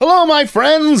Hello, my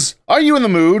friends! Are you in the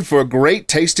mood for a great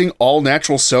tasting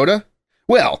all-natural soda?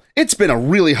 Well, it's been a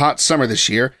really hot summer this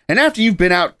year, and after you've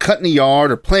been out cutting the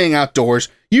yard or playing outdoors,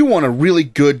 you want a really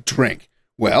good drink.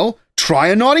 Well, try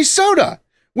a Naughty Soda!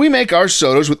 We make our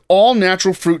sodas with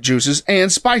all-natural fruit juices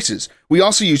and spices. We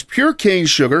also use pure cane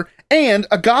sugar and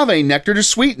agave nectar to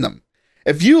sweeten them.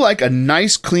 If you like a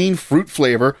nice, clean fruit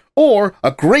flavor or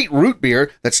a great root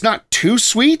beer that's not too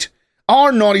sweet,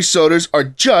 our Naughty Sodas are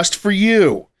just for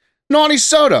you. Naughty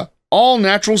Soda,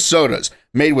 all-natural sodas,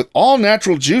 made with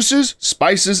all-natural juices,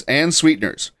 spices, and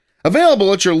sweeteners.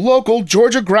 Available at your local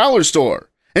Georgia Growler store.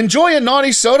 Enjoy a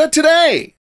Naughty Soda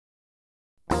today!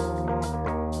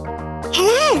 Hello,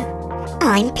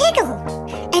 I'm Pickle,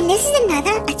 and this is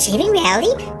another Achieving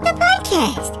Reality, the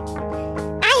podcast.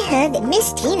 I heard that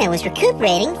Miss Tina was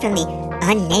recuperating from the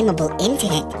unnameable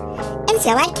incident, and so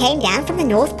I came down from the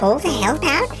North Pole to help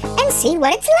out and see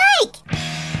what it's like.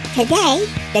 Today,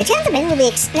 the gentleman will be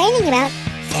explaining about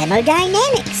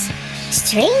thermodynamics,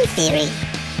 string theory,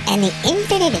 and the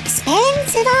infinite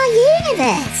expanse of our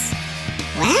universe.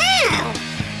 Wow,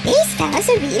 these fellas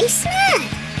are really smart.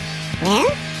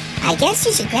 Well, I guess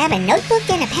you should grab a notebook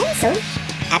and a pencil,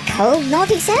 a cold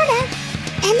Naughty Soda,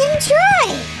 and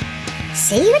enjoy.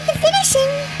 See you at the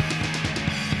finishing.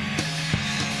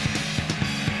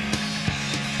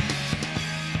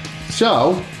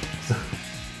 So,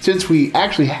 since we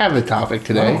actually have a topic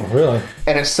today, Oh, really?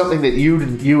 and it's something that you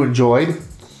enjoyed,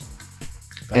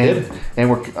 did. And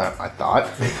we're I thought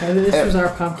This was our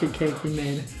pumpkin cake we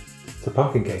made. It's a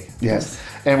pumpkin cake. yes,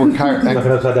 and we're kind Like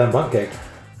an upside down bundt cake.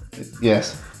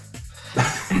 yes,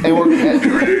 and we're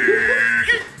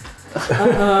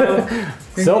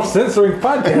Self-censoring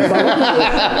podcast.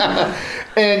 I love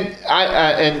and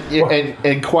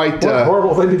and quite it. What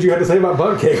horrible thing did you have to say about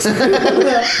bundt cakes?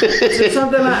 Is it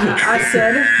something I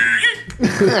said?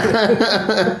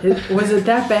 Was it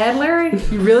that bad, Larry?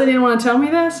 You really didn't want to tell me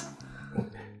this?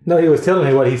 No, he was telling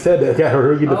me what he said that got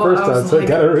Harugi the first I time, was so like, it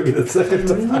got Harugi the second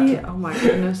time. Really? Oh my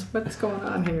goodness. What's going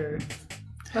on here?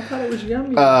 I thought it was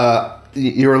yummy.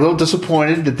 you're a little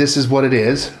disappointed that this is what it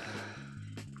is.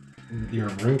 Your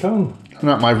ringtone?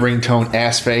 Not my ringtone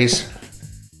ass face.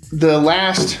 The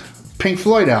last Pink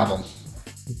Floyd album.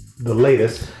 The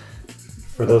latest.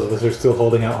 For those of us who are still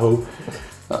holding out hope.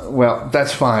 Well,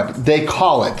 that's fine. They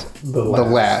call it The the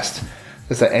Last. last.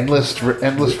 It's the Endless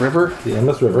River. The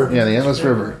Endless River. Yeah, the Endless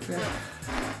River. Yeah.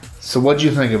 So, what'd you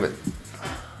think of it?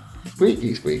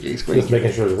 Squeaky, squeaky, Just squeaky.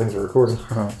 making sure that things are recording.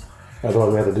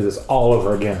 Otherwise we have to do this all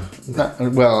over again.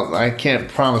 Well, I can't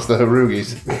promise the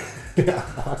Harugis. Yeah,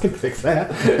 I can fix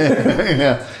that.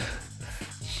 Yeah.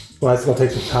 Well, it's going to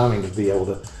take some timing to be able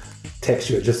to text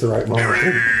you at just the right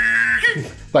moment.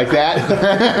 Like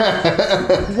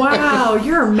that? Wow,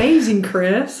 you're amazing,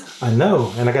 Chris. I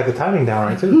know, and I got the timing down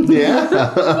right too. Yeah.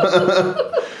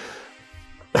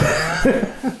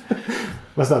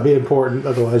 Must not be important,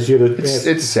 otherwise you'd have.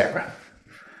 It's Sarah.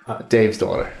 Dave's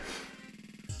daughter.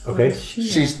 Okay.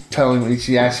 She's telling me,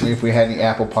 she asked me if we had any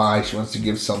apple pie. She wants to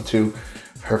give some to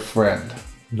her friend.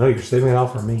 No, you're saving it all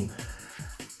for me.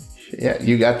 Yeah,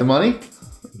 you got the money?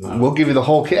 We'll give you the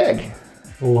whole keg.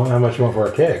 Well, how much you want for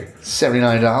a keg?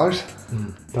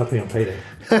 $79. Not to be on payday.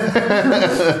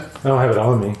 I don't have it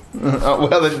on me.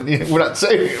 Well, then we're not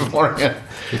saving it for you.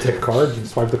 You take a card and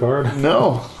swipe the card?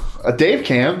 No. Dave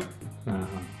can.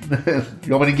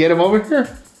 You want me to get him over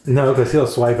here? No, because he'll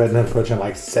swipe it and then put you in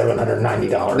like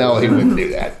 $790. No, he wouldn't do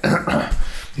that.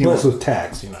 Plus with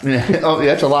tax, you know. Oh, yeah,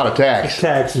 that's a lot of tax.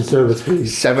 Tax and service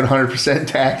fees. 700%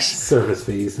 tax. Service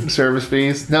fees. Service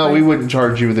fees? No, we wouldn't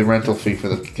charge you the rental fee for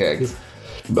the keg.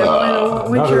 Not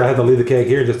that I had to leave the keg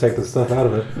here and just take the stuff out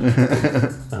of it.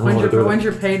 I don't want to do When's it.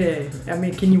 your payday? I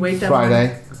mean, can you wait that Friday.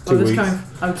 long? 2 this weeks. coming.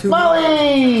 Oh, 2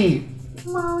 Molly! weeks.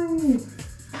 Molly!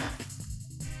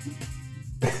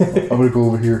 I'm going to go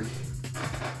over here.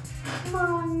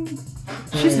 Molly.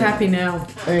 She's happy now.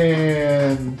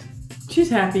 And... She's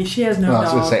happy. She has no I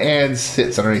was going to dog. say, and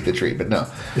sits underneath the tree, but no.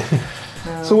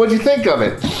 So what'd you think of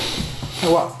it?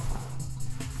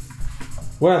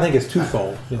 Well, I think it's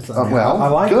twofold. Yes, I mean, well, I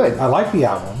like good. I like the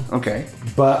album, Okay.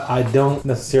 but I don't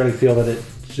necessarily feel that it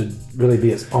should really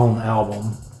be its own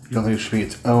album. You don't think it should be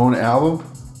its own album?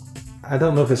 I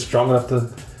don't know if it's strong enough to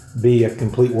be a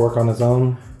complete work on its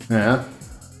own. Yeah.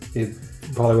 It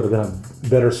probably would have been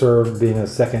better served being a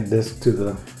second disc to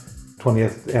the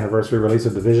 20th anniversary release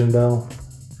of Division Bell.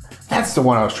 That's the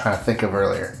one I was trying to think of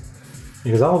earlier.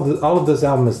 Because all of this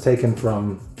album is taken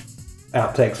from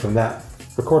outtakes from that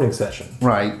recording session.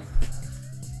 Right.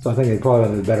 So I think it probably would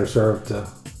have been better served to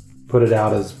put it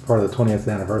out as part of the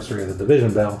 20th anniversary of the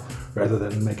Division Bell rather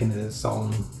than making it its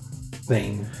own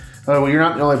thing. Oh, well, you're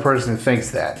not the only person who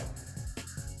thinks that.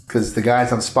 Because the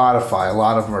guys on Spotify, a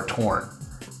lot of them are torn.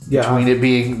 Yeah, Between it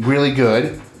being really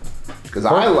good, because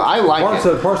I like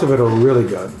it. Parts of it are really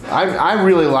good. I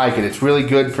really like it. It's really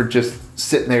good for just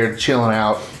sitting there and chilling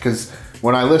out. Because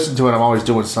when I listen to it, I'm always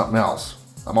doing something else.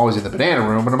 I'm always in the banana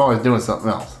room, but I'm always doing something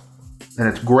else. And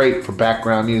it's great for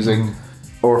background music,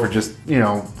 or for just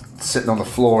sitting on the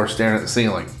floor staring at the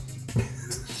ceiling,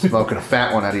 smoking a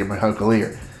fat one out of your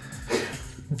mahogany.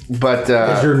 But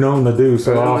As you're known to do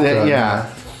so often.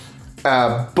 Yeah.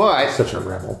 But Such a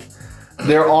rebel.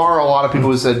 there are a lot of people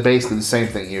who said basically the same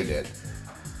thing you did.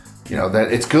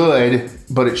 That it's good,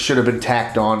 but it should have been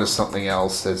tacked on to something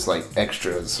else that's like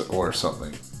extras or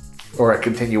something. Or a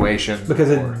continuation. Because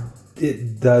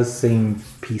it does seem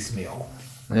piecemeal.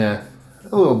 Yeah.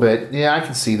 A little bit. Yeah, I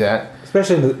can see that.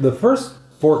 Especially the first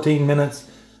 14 minutes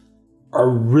are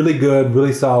really good,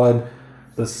 really solid.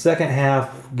 The second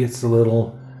half gets a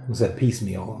little,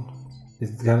 piecemeal. It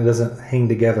kind of doesn't hang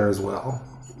together as well.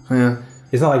 Yeah.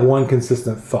 It's not like one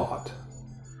consistent thought.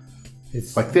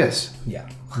 It's Like this. yeah,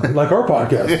 like our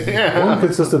podcast. Yeah. One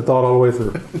consistent thought all the way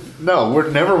through. No, we're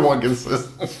never one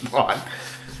consistent thought.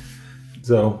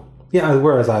 So yeah,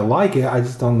 whereas I like it, I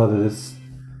just don't know that it's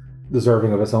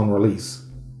deserving of its own release.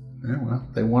 Yeah, well,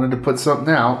 they wanted to put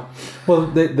something out. Well,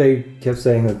 they kept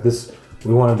saying that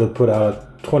we wanted to put out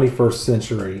a 21st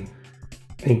century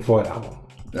Pink Floyd album.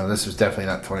 No, this was definitely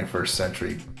not 21st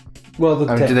century. Well,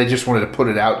 Did they just wanted to put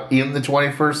it out in the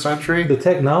 21st century? the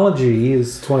technology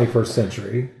is 21st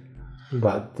century,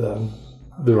 but the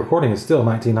recording is still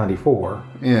 1994.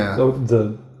 Yeah. So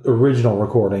the original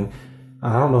recording,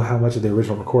 I don't know how much of the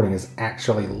original recording is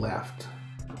actually left.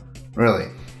 Really?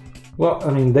 Well,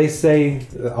 I mean, they say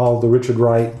all the Richard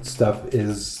Wright stuff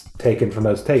is taken from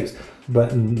those tapes,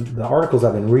 but in the articles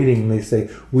I've been reading, they say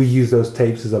we use those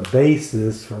tapes as a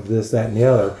basis for this, that, and the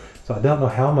other. So I don't know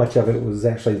how much of it was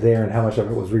actually there and how much of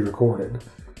it was re-recorded.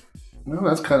 Well,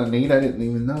 that's kind of neat. I didn't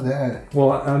even know that.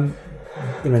 Well,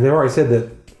 they've already said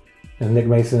that Nick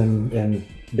Mason and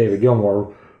David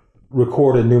Gilmour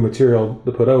recorded new material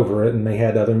to put over it, and they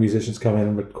had other musicians come in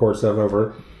and record stuff over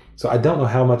it. So I don't know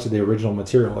how much of the original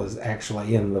material is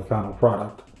actually in the final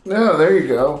product. No, there you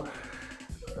go.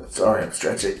 Sorry, I'm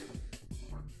stretching.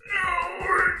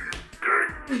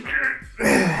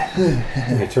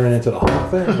 And they turn it into the whole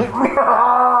thing.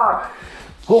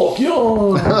 Hulk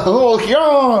yawn! Hulk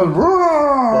yawn!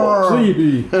 Roar!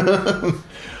 Sleepy!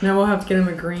 Now we'll have to get him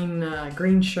a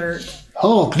green shirt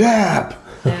Hulk nap!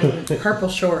 and purple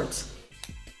shorts.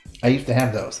 I used to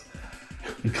have those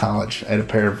in college. I had a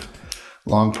pair of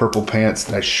long purple pants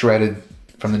that I shredded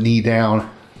from the knee down.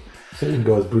 So you can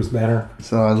go as Bruce Banner.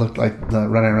 So I looked like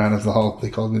running around as the Hulk. They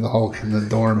called me the Hulk in the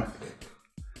dorm.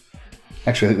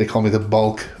 Actually, I think they call me the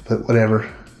Bulk, but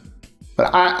whatever.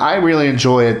 But I really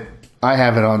enjoy it. I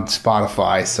have it on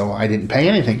Spotify, so I didn't pay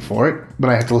anything for it, but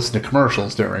I have to listen to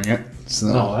commercials during it. So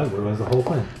No, that ruins the whole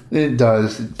thing. it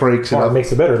does. It breaks it Or up. it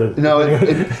makes it better. No,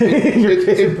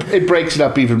 it breaks it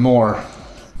up even more.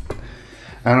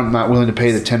 I'm not willing to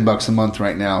pay the $10 a month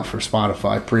right now for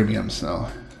Spotify Premium, so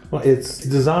Well, it's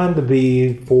designed to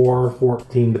be for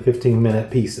 14 to 15 minute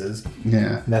pieces.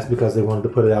 yeah, And that's because they wanted to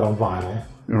put it out on vinyl.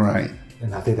 right.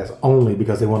 And I think that's only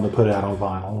because they wanted to put it out on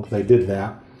vinyl. They did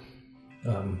that.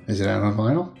 Is it out on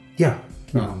vinyl? Yeah.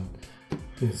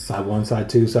 Side 1, side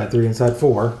 2, side 3, and side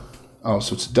 4. Oh,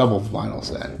 so it's a double vinyl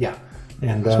set. Yeah.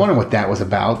 And I was wondering what that was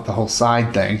about, the whole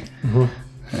side thing.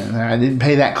 And I didn't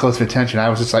pay that close of attention. I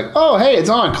was just like, oh, hey, it's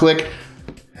on. Click.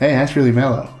 Hey, that's really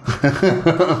mellow.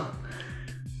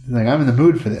 Like, I'm in the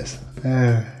mood for this.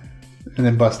 And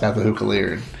then bust out the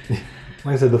ukulele. like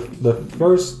I said, the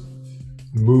first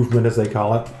movement, as they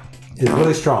call it, is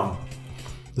really strong.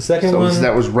 The second one, So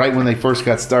that was right when they first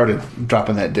got started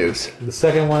dropping that deuce. the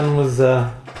second one was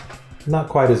not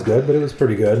quite as good, but it was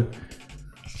pretty good.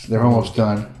 They're almost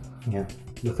done. Yeah.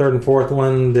 The third and fourth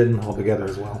one didn't hold together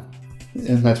as well.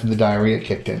 And that's when the diarrhea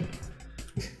kicked in.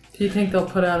 Do you think they'll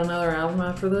put out another album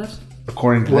after this?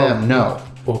 According to them, no.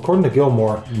 Well, according to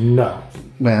Gilmour, no.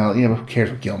 Well, who cares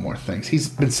what Gilmore thinks? He's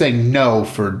been saying no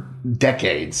for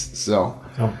decades, so...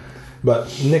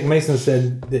 But Nick Mason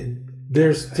said that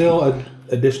there's still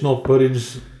additional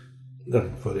footage.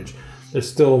 There's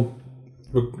still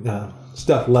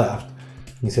stuff left.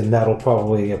 He said that'll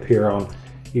probably appear on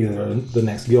either the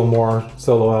next Gilmour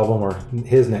solo album or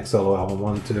his next solo album,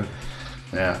 one or two.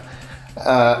 Yeah.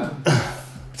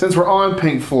 Since we're on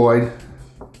Pink Floyd,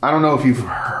 I don't know if you've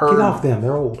heard... Get off them,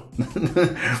 they're old.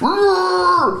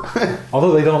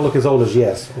 Although they don't look as old as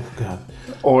Yes. Oh, God.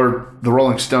 Or the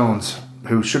Rolling Stones,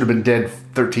 who should have been dead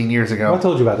 13 years ago. I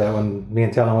told you about that when me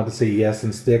and Talon went to see Yes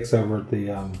and Styx over at the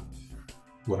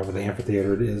whatever the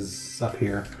amphitheater is up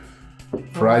here.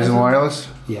 Verizon Wireless?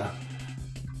 Yeah.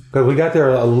 Because we got there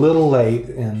a little late,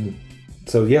 and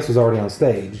so Yes was already on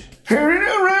stage. Turning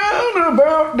around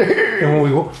about there. And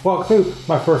when we walked through,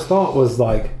 my first thought was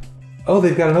like, oh,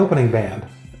 they've got an opening band.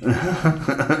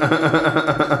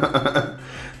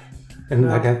 And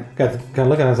I got kind of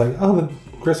looking, I was like, oh,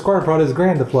 Chris Squire brought his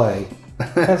grand to play.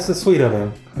 That's the sweet of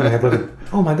him. And I had looked,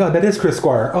 oh my God, that is Chris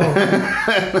Squire. Oh.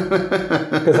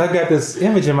 Because I've got this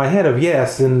image in my head of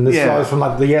Yes, and this was from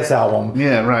like the Yes album.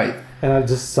 Yeah, right. And I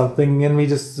just, something in me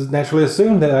just naturally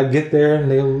assumed that I'd get there and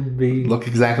they would be... Look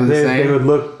exactly the same. They would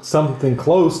look something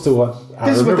close to what I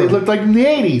This is what they looked like in the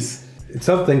 80s.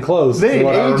 Something close They to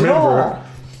what I aged remember. all.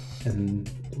 And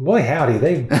boy, howdy,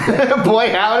 they Boy,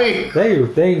 howdy.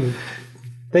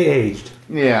 they aged.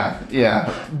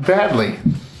 Yeah. Badly.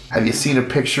 Have you seen a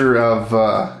picture of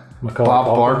Macaulay Bob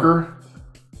Culkin? Barker?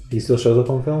 He still shows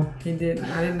up on film? He did.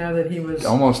 I didn't know that he was.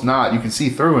 Almost not. You can see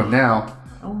through him now.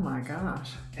 Oh my gosh.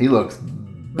 He looks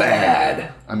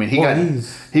bad. I mean, Well,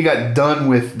 he got done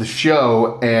with the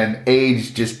show, and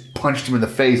Age just punched him in the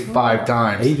face 5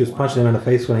 times. He just punched him in the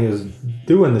face when he was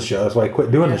doing the show. That's why he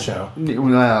quit doing the show.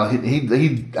 Well,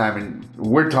 he. I mean,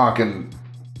 we're talking.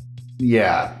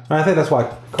 Yeah, And I think that's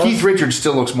why Keith Richards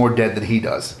still looks more dead than he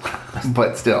does,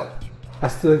 but still. I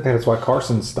still think that's why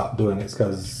Carson stopped doing it,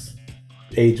 because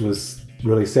age was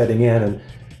really setting in, and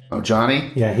Oh,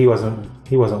 Johnny. yeah, he wasn't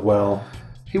well.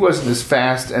 He wasn't as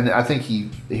fast, and I think he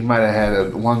might have had a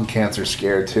lung cancer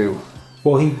scare too.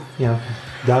 Well, he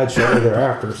died shortly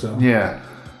thereafter. So Yeah.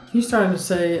 He's starting to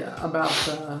say about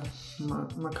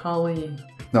Macaulay.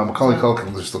 No, Macaulay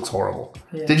Culkin just looks horrible.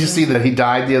 Yeah. Did you see that he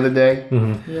died the other day?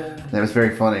 Yeah. That was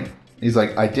very funny. He's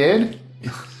like, I did?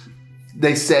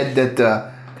 They said that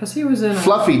Because he was in.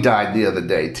 Fluffy died the other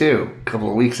day too, a couple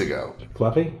of weeks ago.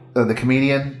 Fluffy. The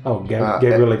comedian. Oh,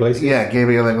 Gabriel Iglesias. Yeah,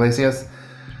 Gabriel Iglesias.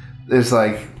 There's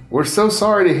like, we're so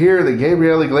sorry to hear that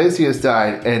Gabriel Iglesias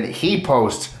died. And he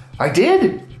posts, I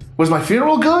did? Was my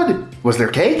funeral good? Was there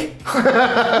cake?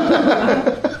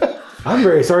 I'm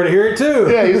very sorry to hear it too.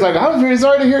 Yeah, he's like, I'm very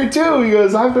sorry to hear it too. He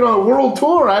goes, I've been on a world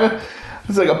tour.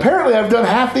 It's like, apparently I've done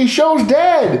half these shows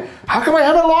dead. How come I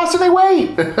haven't lost any weight?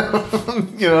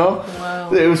 You know?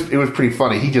 Wow. It was pretty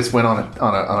funny. He just went on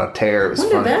a tear. It was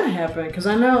When funny. did that happen? Because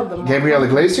I know the. Gabriel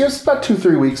Iglesias, about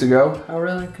 2-3 weeks ago. Oh,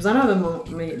 really? Because I know the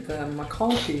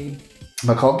Macaulay.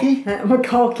 McCulkey?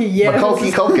 Macaulay, yeah. Macaulay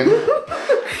Culkin.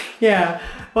 Yeah.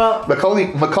 Well, Macaulay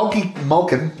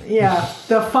Mulkin. yeah.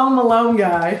 The Foam Malone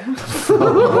guy.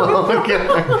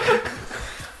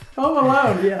 Home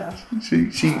Alone, yeah.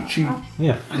 Yeah.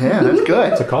 Yeah, that's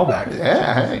good. It's a callback.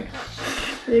 Yeah, hey.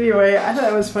 Anyway, I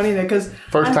thought it was funny though, because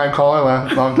First time caller,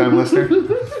 long time listener.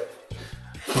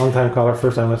 Long time caller,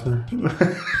 first time listener.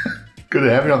 Good to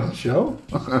have you on the show.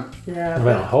 I've yeah,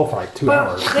 been on hold for like 2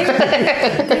 well, hours.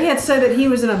 they had said that he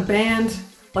was in a band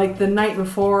like the night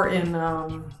before in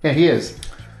Yeah, he is.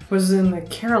 was in the Is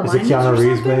Carolinas it Keanu or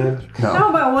Reeves something? band?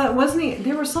 No, but what wasn't he?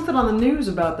 There was something on the news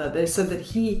about that. They said that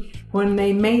when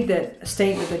they made that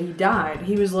statement that he died,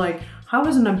 he was like, I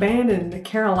was in a band in the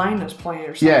Carolinas playing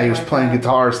or something. Yeah, he was like playing that.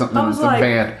 guitar or something I in was the like-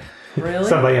 band. Really?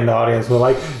 Somebody in the audience was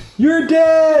like, "You're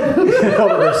dead!" Held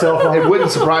up their cell It phone.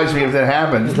 wouldn't surprise me if that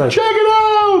happened. like- Check it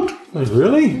out! Like,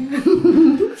 really?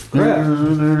 Crap.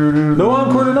 No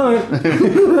encore tonight.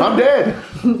 I'm dead.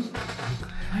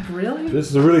 Like really? This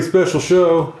is a really special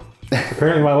show.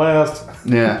 Apparently my last.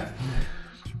 Yeah.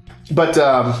 But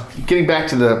getting back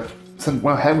to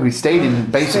haven't we stayed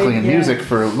in basically in Yeah. music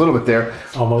for a little bit there?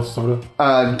 Almost, sort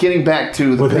of. Getting back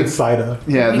to the Within Pink, sight of.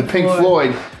 yeah, the Pink Pink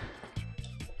Floyd.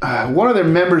 One of their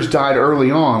members died early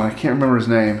on. I can't remember his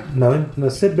name. No,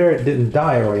 Sid Barrett didn't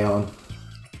die early on.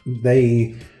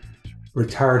 They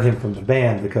retired him from the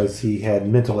band because he had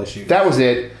mental issues. That was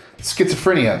it.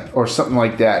 Schizophrenia or something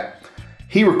like that.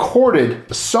 He recorded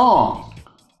a song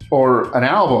or an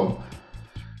album.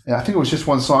 Yeah, I think it was just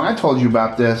one song. I told you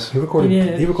about this. He recorded. He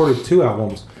did. He recorded 2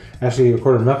 albums. Actually, he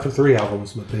recorded enough for 3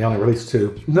 albums, but they only released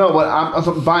 2. No, but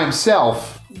I'm by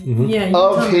himself Yeah. you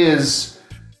of told- his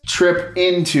trip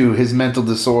into his mental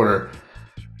disorder.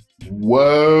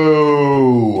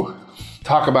 Whoa.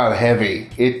 Talk about heavy.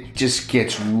 It just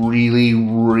gets really,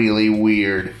 really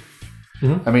weird.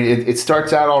 Mhm. I mean, it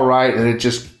starts out all right, and it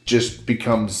just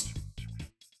becomes.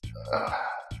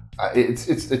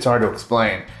 It's hard to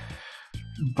explain,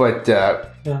 but Yeah,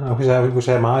 I wish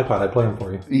I had my iPod. I'd play them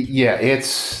for you. yeah,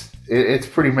 it's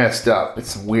pretty messed up. It's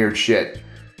some weird shit.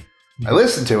 I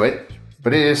listened to it,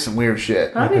 but it is some weird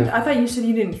shit. I thought you said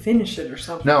you didn't finish it or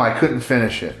something. No, I couldn't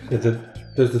finish it.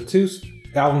 There's the 2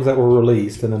 albums that were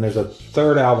released, and then there's a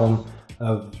 3rd album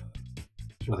of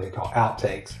what they call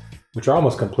outtakes. which are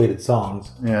almost completed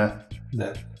songs Yeah.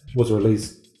 that was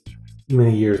released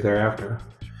many years thereafter.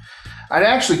 I'd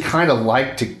actually kind of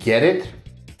like to get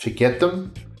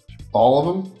them, all of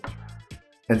them,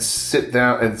 and sit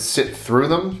down and sit through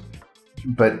them.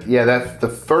 But yeah, that's the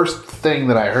first thing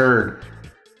that I heard.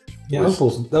 Yeah,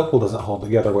 Opal doesn't hold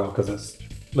together well because it's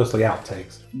mostly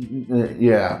outtakes,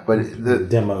 Yeah, but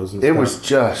demos and it stuff. was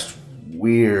just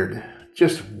weird.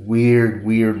 Just weird.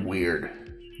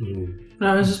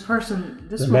 No, it's this person.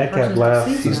 This one Madcap person's Laughs.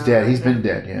 deceased He's now. dead. He's been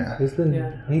dead, yeah. He's been,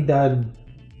 Yeah. he died,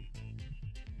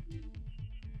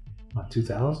 what,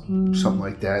 2000? Something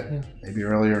like that. Yeah. Maybe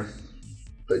earlier.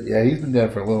 But yeah, he's been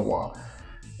dead for a little while.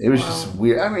 It was just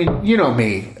weird. I mean, you know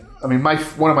me. I mean,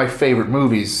 one of my favorite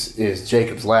movies is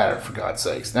Jacob's Ladder, for God's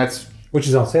sakes. That's, Which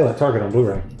is on sale at Target on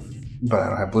Blu-ray. but I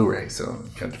don't have Blu-ray, so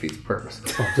it kind of defeats the purpose.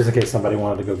 Just in case somebody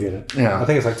wanted to go get it. Yeah. I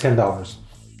think it's like $10.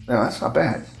 No, that's not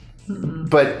bad.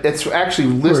 But it's actually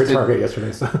We were at listed. Target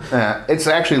yesterday, so. It's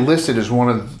actually listed as one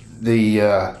of the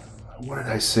what did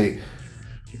I see?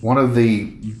 One of the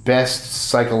best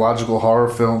psychological horror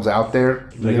films out there.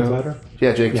 Jacob's Ladder?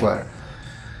 Yeah, Jacob's Ladder.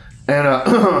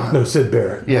 And No, Sid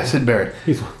Barrett. yeah, Sid Barrett.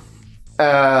 He's,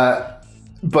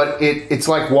 But it's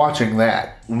like watching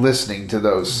that, listening to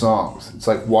those songs. It's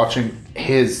like watching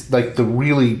the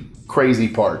really crazy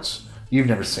parts. You've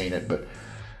never seen it, but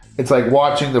it's like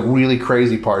watching the really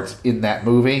crazy parts in that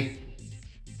movie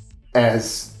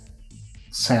as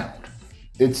sound.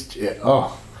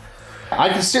 I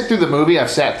can sit through the movie. I've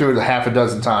sat through it half a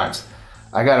dozen times.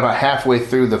 I got about halfway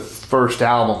through the first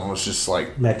album and was just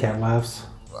like, Madcap Laughs.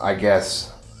 I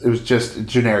guess it was just a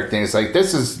generic thing. It's like,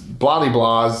 this is blah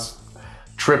blah's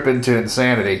trip into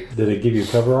insanity. Did it give you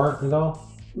cover art at all?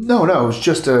 No, it was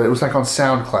just it was like on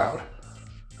SoundCloud.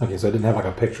 Okay, so it didn't have like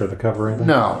a picture of the cover or anything?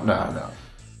 No.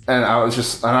 And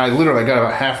I literally got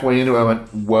about halfway into it. I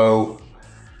went, whoa.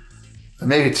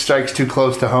 Maybe it strikes too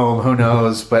close to home. Who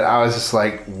knows? But I was just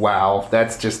like, wow,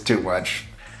 that's just too much.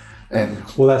 And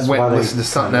Well, that's went why and they listened to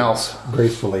something kinda else.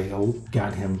 gracefully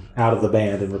got him out of the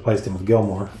band and replaced him with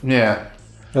Gilmore. Yeah.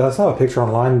 I saw a picture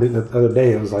online the other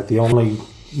day. It was like the only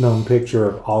known picture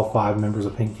of all 5 members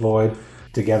of Pink Floyd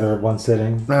together at one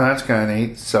sitting. No, that's kind of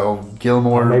neat. So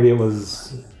Gilmore, Or maybe it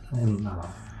was, I don't know.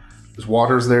 was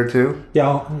Waters there too?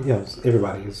 Yeah, it was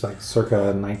everybody. It's like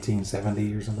circa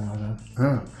 1970 or something like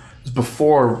that. It was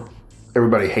before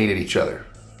everybody hated each other.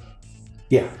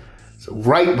 Yeah. So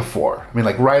right before, I mean,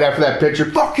 like right after that picture,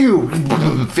 fuck you,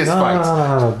 fist fights.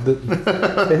 No.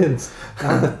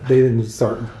 They didn't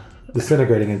start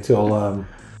disintegrating until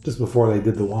just before they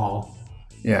did the wall.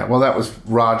 Yeah, well, that was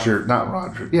Roger's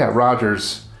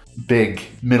big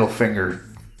middle finger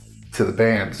to the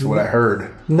band, is what I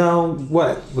heard. No,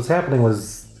 what was happening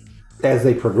was, as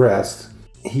they progressed,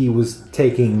 he was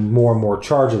taking more and more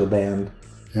charge of the band,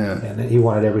 Yeah. and he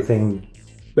wanted everything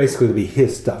basically to be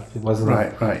his stuff. It wasn't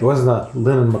Right. It wasn't a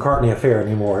Lennon McCartney affair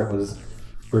anymore. It was,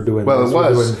 we're doing. Well,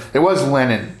 this, it was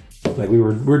Lennon,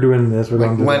 we're doing this. We're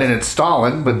going to do Lennon this. and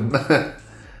Stalin, but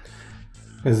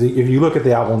Because if you look at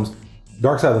the albums,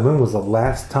 Dark Side of the Moon was the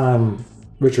last time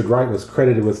Richard Wright was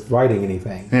credited with writing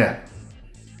anything. yeah,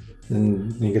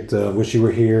 And you get to Wish You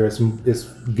Were Here, it's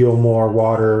Gilmore,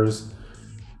 Waters.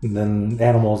 And then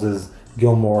Animals is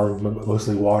Gilmore,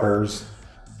 mostly Waters.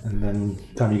 And then by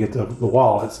the time you get to The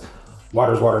Wall, it's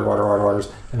Waters.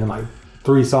 And then like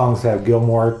 3 songs have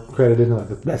Gilmore credited, like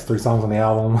the best 3 songs on the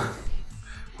album.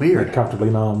 weird, Comfortably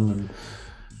Numb. And,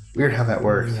 weird how that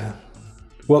works. yeah.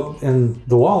 Well, and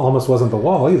The Wall almost wasn't The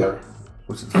Wall either.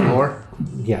 Was it the floor,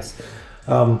 Yes.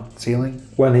 ceiling?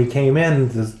 When he came in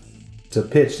to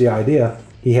pitch the idea,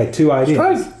 he had 2 ideas.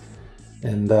 Right.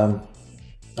 And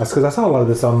that's because I saw a lot of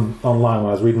this online when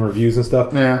I was reading reviews and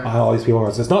stuff. Yeah. All these people were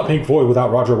saying, it's not Pink Floyd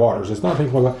without Roger Waters. It's not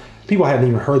Pink Floyd without... People hadn't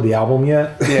even heard the album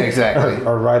yet. Yeah, exactly.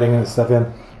 or writing and stuff in.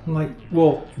 I'm like,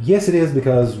 well, yes it is,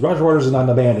 because Roger Waters is not in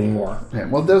the band anymore. Yeah,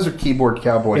 well, those are keyboard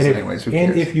cowboys, anyways. Who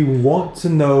cares? If you want to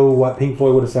know what Pink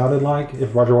Floyd would have sounded like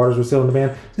if Roger Waters was still in the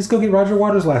band, just go get Roger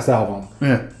Waters' last album.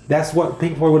 Yeah, That's what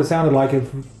Pink Floyd would have sounded like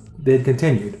if they'd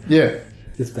continued. yeah,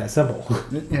 It's that simple.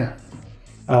 yeah.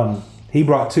 He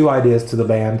brought 2 ideas to the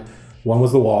band. One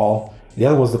was The Wall. The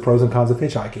other was The Pros and Cons of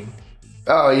Hitchhiking.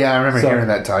 Oh, yeah, I remember So- hearing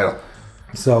that title.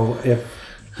 So if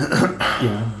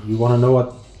you want to know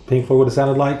what Pink Floyd would have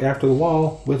sounded like after The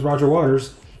Wall with Roger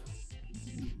Waters,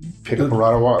 Pick up a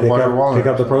Roger Waters. pick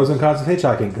up The Pros and Cons of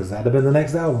Hitchhiking, because that'd have been the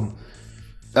next album.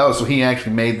 Oh, so he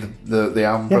actually made the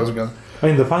album Pros and Cons? I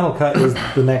mean, the final cut is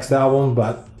the next album,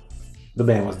 but the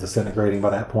band was disintegrating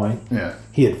by that point. Yeah.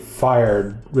 He had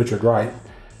fired Richard Wright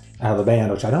out of the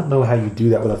band, which I don't know how you do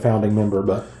that with a founding member,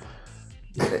 but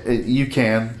You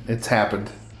can. It's happened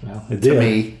it to did.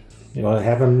 me. it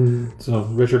happened to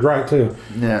Richard Wright too.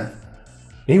 Yeah.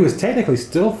 He was technically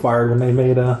still fired when they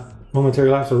made a Momentary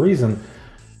Lapse of Reason,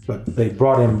 but they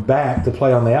brought him back to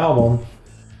play on the album.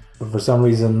 But for some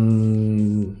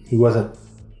reason, he wasn't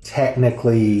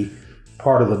technically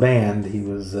part of the band. He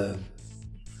was a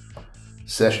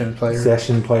Session player?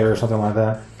 session player or something like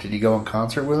that. Did you go on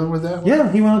concert with him with that one?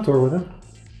 Yeah, he went on tour with him.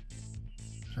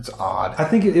 That's odd. I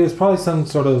think it was probably some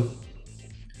sort of,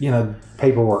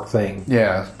 paperwork thing.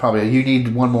 Yeah, probably. You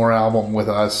need one more album with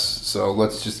us, so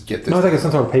let's just get this. No, I think it's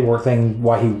some sort of paperwork thing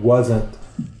why he wasn't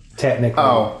technically.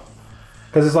 Oh.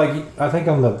 Because it's like, I think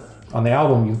on the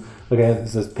album, you look at it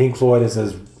says Pink Floyd, it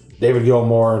says David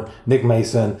Gilmour, Nick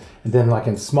Mason, and then like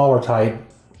in smaller type,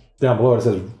 down below it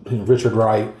says Richard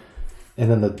Wright, and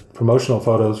then the promotional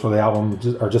photos for the album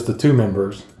are just the two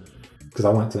members, because I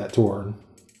went to that tour and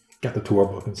got the tour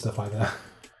book and stuff like that.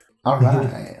 All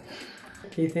right.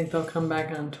 Do you think they'll come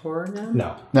back on tour again?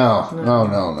 No. No.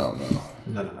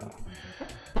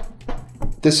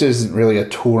 This isn't really a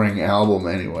touring album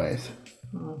anyways.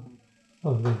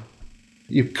 Oh,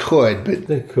 You could,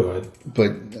 they could.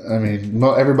 but I mean,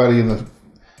 everybody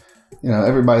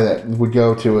everybody that would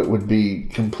go to it would be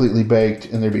completely baked,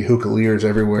 and there'd be hookaliers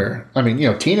everywhere. I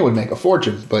mean, Tina would make a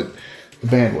fortune, but the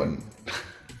band wouldn't.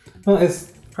 Well,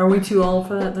 Are we too old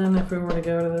for that then? If we were to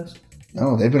go to this?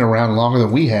 No, they've been around longer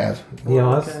than we have.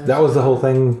 that was the whole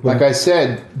thing. Like I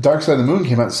said, Dark Side of the Moon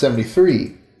came out in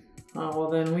 '73. Oh well,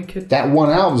 then we could. That one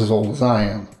album's as old as I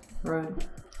am. Right.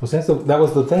 Well, that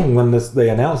was the thing when they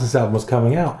announced this album was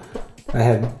coming out. I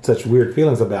had such weird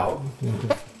feelings about.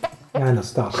 Yeah, no,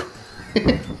 stop.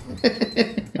 I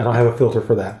don't have a filter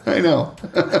for that. I know.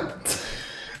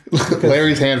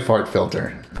 Larry's hand fart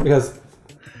filter. Because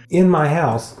in my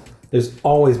house, there's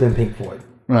always been Pink Floyd.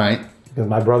 Right. Because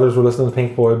my brothers were listening to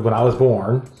Pink Floyd when I was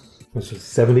born, which was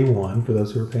 71 for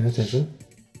those who are paying attention.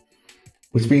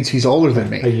 Which means he's older than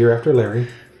A me. year after Larry.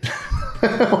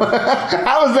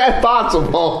 How is that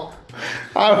possible?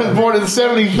 I was born in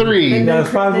 '73. Now,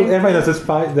 everybody knows it's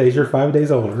 5 days. You're 5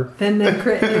 days older. Then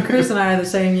Chris and I are the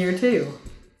same year too.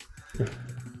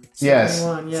 Yes.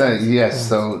 71, So, yes.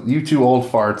 So you two old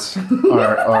farts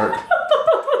are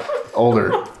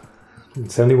older.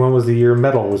 71 was the year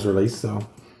Metal was released, so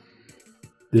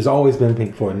there's always been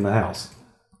Pink Floyd in the house.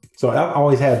 So I've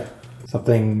always had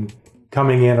something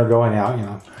coming in or going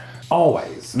out,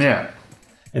 always. Yeah.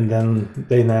 And then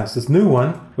they announced this new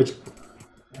one, which,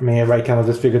 everybody kind of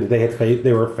just figured that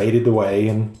they were faded away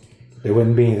and there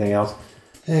wouldn't be anything else.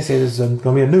 And they say there's going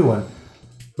to be a new one,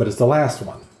 but it's the last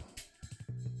one.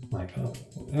 Like,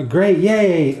 oh, great,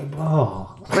 yay! Oh,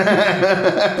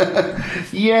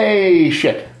 Yay!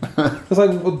 Shit. it's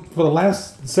like for the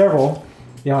last several,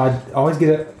 I always get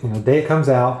it. The day it comes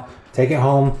out, take it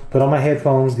home, put on my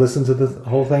headphones, listen to the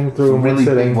whole thing through in one Really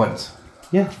sitting. big ones.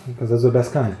 Yeah, because those are the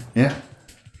best kind. Yeah.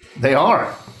 They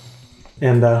are.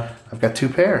 And I've got 2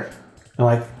 pair. I'm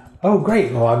like, oh,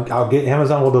 great. Well, I'll get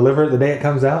Amazon will deliver it the day it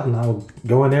comes out, and I'll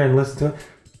go in there and listen to it.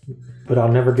 But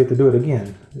I'll never get to do it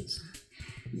again.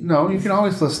 No, you can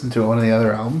always listen to one of the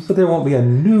other albums. But there won't be a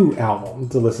new album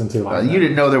to listen to. Like You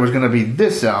didn't know there was going to be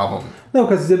this album. No,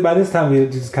 because by this time we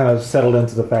just kind of settled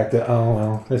into the fact that,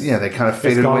 Yeah, they kind of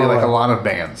faded gone away like a away. lot of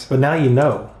bands. But now you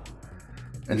know.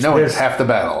 And knowing is half the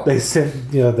battle. They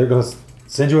sent, they're going to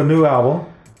send you a new album,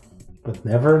 but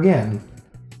never again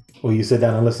will you sit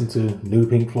down and listen to new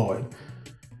Pink Floyd.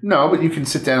 No, but you can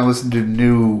sit down and listen to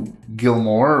new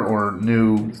Gilmore or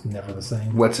new It's never the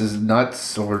same. What's His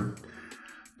Nuts, or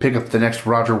pick up the next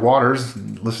Roger Waters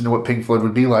and listen to what Pink Floyd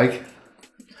would be like.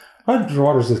 Roger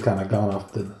Waters has kind of gone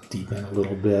off the deep end a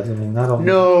little bit. I don't.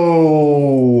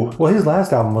 No. Well, his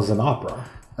last album was an opera,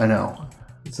 I know.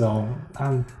 so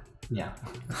yeah.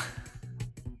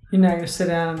 You're not going to sit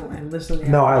down and listen to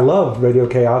No, I love Radio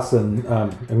Chaos and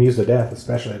Amused to Death,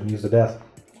 especially Amused to Death.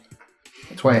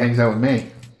 That's why he hangs out with me.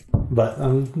 But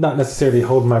I'm not necessarily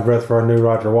holding my breath for a new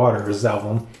Roger Waters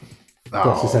album.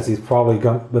 Especially since he's probably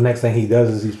the next thing he does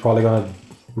is he's probably going to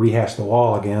rehash The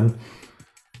Wall again.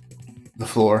 The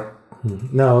Floor.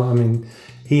 No,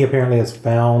 he apparently has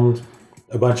found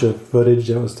a bunch of footage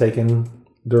that was taken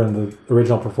during the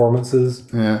original performances.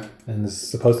 Yeah. And is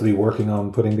supposed to be working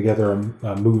on putting together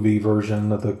a movie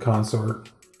version of the concert.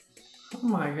 Oh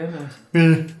my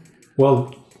goodness.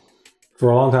 Well, for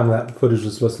a long time that footage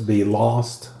was supposed to be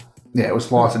lost. Yeah, it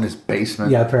was lost in his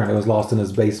basement. Yeah, apparently it was lost in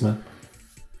his basement.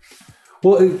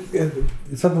 Well,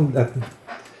 it's something that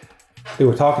they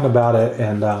were talking about it,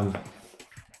 and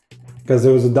because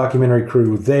there was a documentary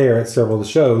crew there at several of the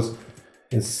shows,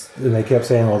 and they kept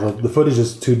saying, well, the footage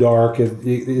is too dark,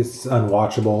 it's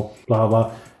unwatchable, blah,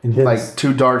 blah. And then Like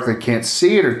too dark they can't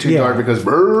see it, or too Yeah. dark because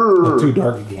brrr. too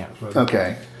dark you can't really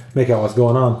Okay. make out what's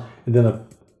going on. And then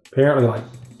apparently like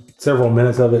several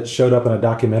minutes of it showed up in a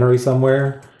documentary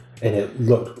somewhere and it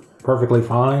looked perfectly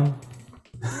fine.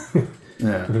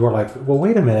 Yeah. And we were like, well,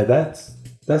 wait a minute, that's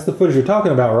the footage you're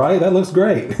talking about, right? That looks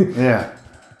great. Yeah.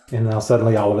 And now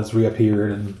suddenly all of it's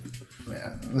reappeared. And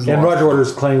It was And lost. Roger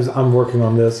Waters claims I'm working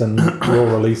on this and we'll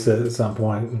release it at some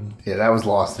point, and Yeah, that was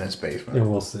lost in his basement.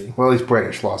 we'll see. Well, he's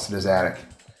British, lost in his attic.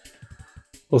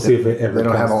 We'll see if it ever. They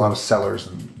don't have a comes lot to- of cellars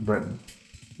in Britain.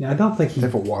 Yeah, I don't think he. They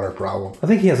have a water problem. I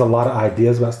think he has a lot of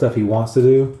ideas about stuff he wants to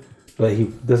do, but he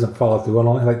doesn't follow through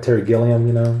on it. Like Terry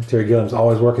Gilliam, Terry Gilliam's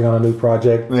always working on a new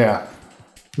project, Yeah,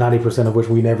 90% of which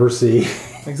we never see.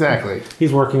 exactly.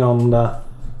 He's working on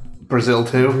Brazil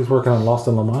too. Lost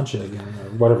in La Mancha again,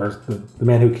 or whatever. The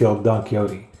man who killed Don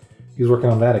Quixote. He's working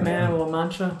on that again. Man of La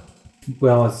Mancha.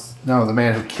 Well, it's No, the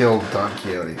man who killed Don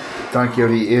Quixote. Don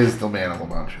Quixote is the man of La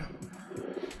Mancha.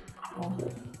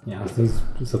 yeah, he's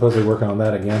supposedly working on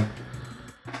that again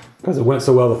because it went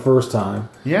so well the first time.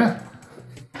 Yeah.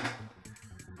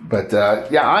 But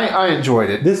yeah, I enjoyed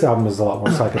it This album is a lot more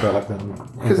psychedelic than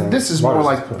because this is more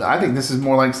like I think this is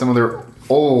more like some of their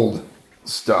old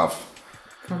stuff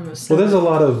From the Well, there's a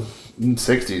lot of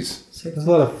 60s. There's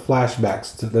a lot of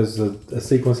flashbacks. There's a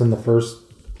sequence in the first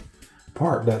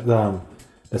part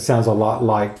that sounds a lot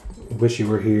like "Wish You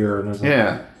Were Here," and there's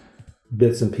Yeah.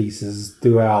 bits and pieces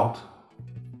throughout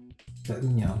that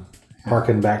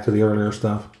harken back to the earlier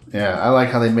stuff. Yeah, I like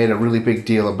how they made a really big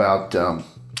deal about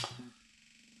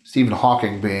Stephen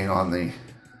Hawking being on the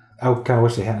I kind of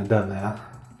wish they hadn't done that.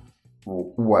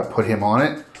 what put him on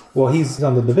it. Well, he's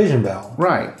on the Division Bell,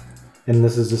 Right. and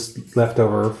this is just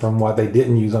leftover from what they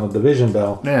didn't use on the Division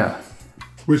Bell, Yeah.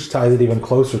 which ties it even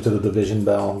closer to the Division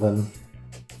Bell than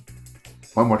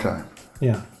One more time.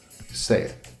 yeah. Just say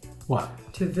it. What?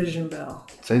 Division Bell.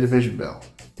 Say Division Bell.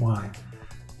 Why?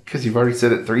 Because you've already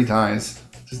said it 3 times.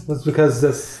 It's because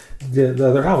that's the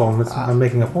other album. I'm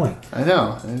making a point. I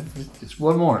know. It's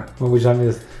one more. What would you like me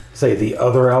to say? The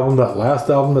other album, that last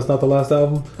album that's not the last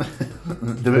album?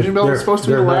 Division Bell was supposed to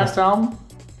be the they're not- last album?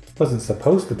 Wasn't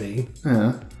supposed to be,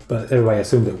 Yeah. but everybody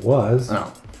assumed it was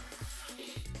No.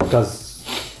 because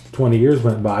 20 years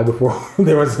went by before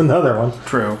there was another one.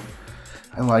 True.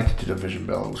 I liked the Division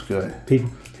Bell. It was good.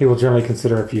 People generally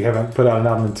consider if you haven't put out an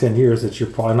album in 10 years that you're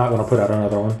probably not going to put out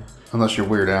another one. Unless you're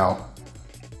Weird Al.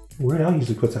 Weird Al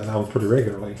usually puts out albums pretty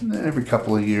regularly. Every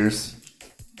couple of years.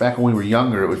 Back when we were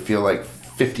younger, it would feel like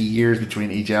 50 years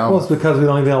between each Well, album. it's because we've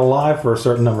only been alive for a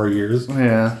certain number of years.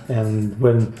 Yeah. And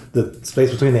when the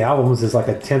space between the albums is like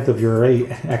a tenth of your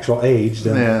actual age,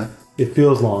 then Yeah. it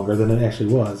feels longer than it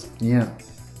actually was. Yeah.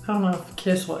 I don't know if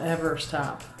Kiss will ever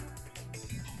stop.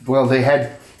 Well, they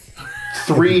had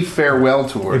 3 farewell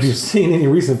If tours. you've seen any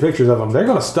recent pictures of them, they're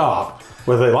going to stop,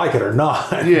 whether they like it or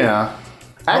not. Yeah.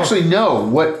 Actually, no.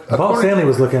 What? Bob according- Stanley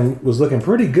was looking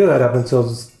pretty good up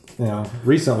until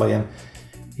recently, and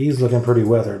he's looking pretty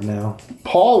weathered now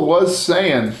Paul was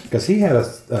saying, because he had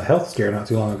a health scare not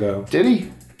too long ago. did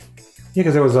he? Yeah,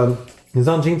 because he was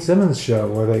on Gene Simmons' show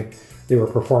where they were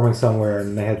performing somewhere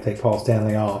and they had to take Paul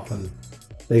Stanley off, and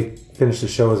they finished the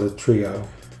show as a trio.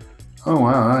 Oh,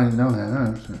 wow. I didn't know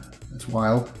that. That's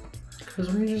wild.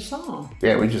 Because we just saw him.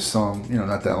 Yeah, we just saw him,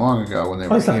 not that long ago when they Oh,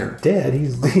 were he's not here. dead.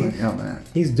 He's Man.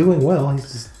 he's doing well.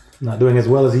 He's just not doing as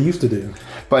well as he used to do.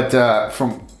 But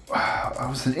I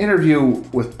was in an interview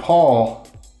with Paul,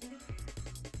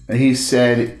 and he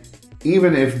said,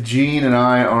 even if Gene and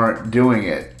I aren't doing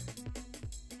it,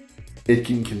 it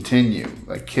can continue.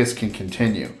 Like Kiss can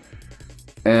continue.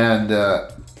 And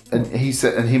he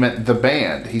said, and he meant the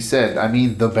band. He said, I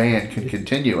mean, the band can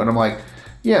continue. And I'm like,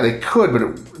 yeah, they could, but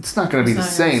it's not going to be the It's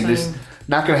not same. gonna be the There's same.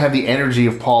 not going to have the energy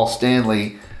of Paul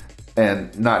Stanley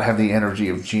and not have the energy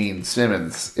of Gene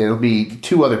Simmons. It'll be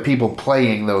 2 other people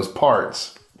playing those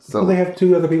parts. So Well, they have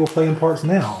 2 other people playing parts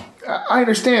now. I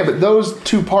understand, but those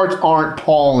 2 parts aren't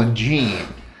Paul and Gene.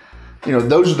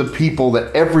 Those are the people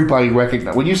that everybody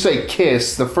recognizes. When you say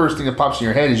Kiss, the first thing that pops in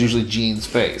your head is usually Gene's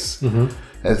face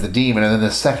as the demon, and then the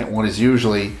second one is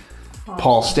usually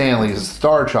Paul Stanley as the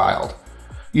Star Child.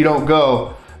 You don't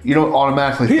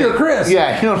automatically Peter think, Criss!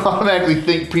 Yeah, you don't automatically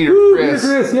think Peter Woo, Criss,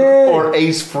 Peter Criss, yay! or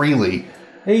Ace Frehley.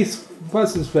 Ace,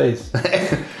 what's his face?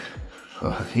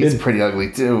 He's pretty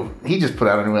ugly too. He just put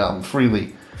out a new album,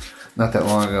 Frehley, not that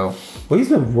long ago. Well, he's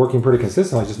been working pretty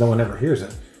consistently, just no one ever hears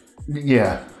it.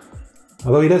 Yeah.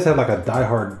 Although he does have like a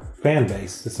diehard fan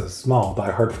base. It's a small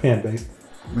diehard fan base.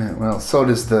 Yeah, well, so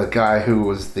does the guy who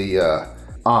was the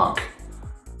Ankh.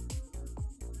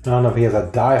 I don't know if he has a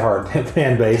diehard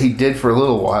fan base. He did for a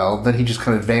little while, then he just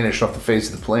kind of vanished off the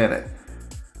face of the planet.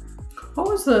 What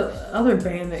was the other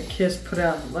band that Kiss put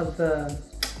out? Like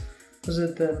was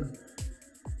it the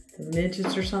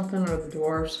Midgets or something, or the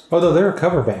Dwarves? Oh, no, they're a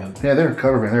cover band. Yeah, they're a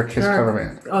cover band. They're a Kiss cover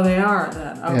band. Oh, they are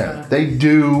that. Okay. Yeah, they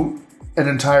do an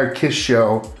entire Kiss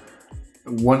show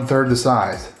 1/3 the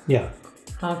size. Yeah.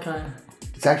 Okay.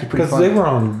 It's actually pretty Because funny. they were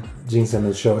on Gene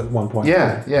Simmons' show at one point.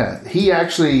 Yeah, yeah.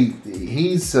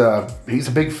 He's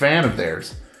a big fan of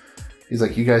theirs. He's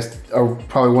like, you guys are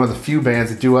probably one of the few bands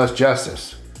that do us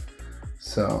justice.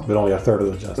 So, But only a third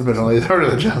of the justice. but only a third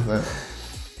of the justice.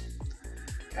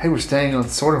 Hey, we're staying on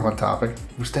sort of on topic.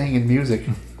 We're staying in music.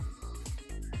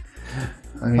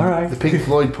 I mean, All right. the Pink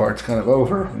Floyd part's kind of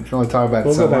over. We can only talk about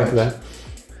We'll it so go back much. to that.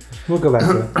 We'll go back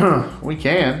to that. We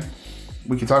can.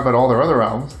 We can talk about all their other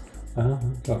albums.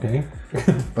 Okay.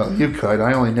 Well, you could.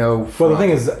 I only know. Well, the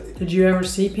thing is, Did you ever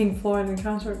see Pink Floyd in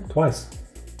concert? twice.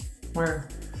 Where?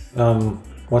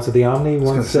 Once at the Omni,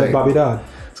 once say. at Bobby Dodd.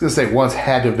 I was gonna say once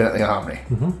had to have been at the Omni.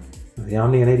 The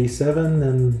Omni in '87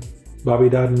 and Bobby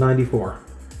Dodd in '94.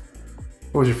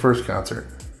 What was your first concert?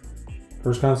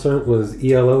 First concert was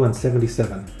ELO in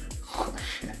 '77 Oh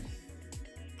shit!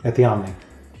 at the Omni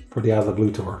for the Out of the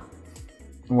Blue tour.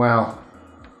 Wow.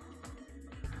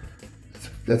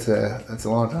 That's a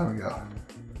long time ago.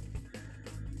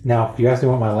 Now, if you ask me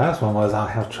what my last one was, I'll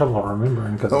have trouble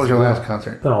remembering. Because What was your last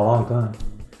concert? It's been a long time.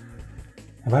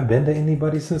 Have I been to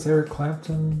anybody since Eric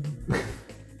Clapton?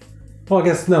 Well, I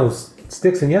guess no.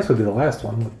 Sticks and Yes would be the last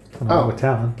one with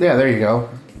Talon. Yeah, there you go.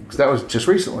 'Cause that was just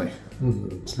recently.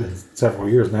 It's been several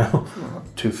years now.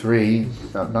 2, 3.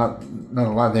 Not a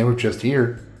lot. They were just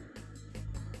here.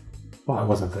 Well, I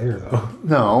wasn't there though.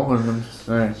 No, but I'm just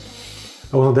saying.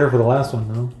 I wasn't there for the last one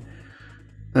though.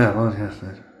 Yeah, well, yes.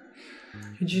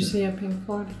 Did you see a Pink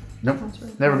Floyd Nope.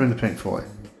 concert? Never been to Pink Floyd.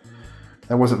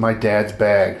 That wasn't my dad's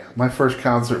bag. My first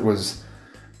concert was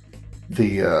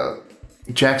the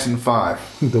Jackson 5.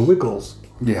 The Wiggles.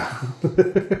 Yeah.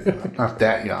 Not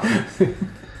that young.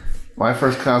 My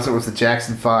first concert was the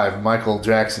Jackson 5. Michael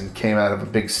Jackson came out of a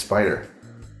big spider.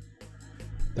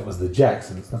 That was the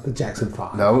Jacksons, not the Jackson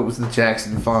 5. No, it was the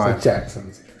Jackson The 5.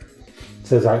 Jacksons. It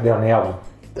says right there on the album,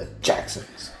 the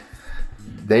Jacksons.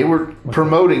 They were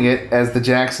promoting it as the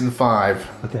Jackson 5.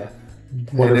 With that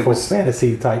wonderful was-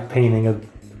 fantasy type painting of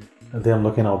them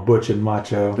looking all butch and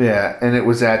macho. Yeah, and it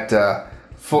was at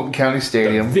Fulton County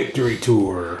Stadium. Victory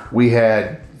Tour. We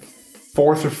had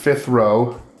 4th or 5th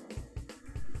row.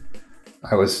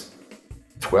 I was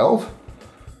 12,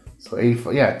 so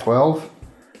 85. Yeah, 12.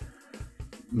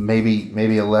 Maybe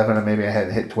 11, and maybe I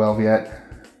hadn't hit 12 yet.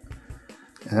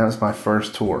 And that was my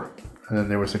first tour. And then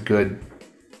there was a good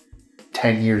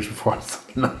 10 years before I saw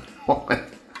another one.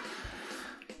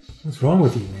 What's wrong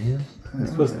with you, man?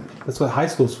 That's what high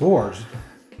school's for.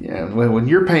 Yeah, when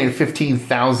you're paying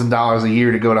 $15,000 a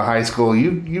year to go to high school,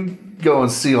 you go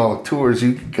and see all the tours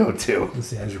you can go to.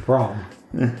 See, that's your problem.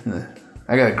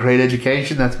 I got a great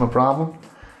education. That's my problem.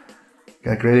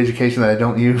 Got a great education that I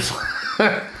don't use.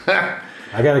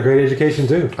 I got a great education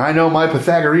too. I know my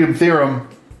Pythagorean theorem.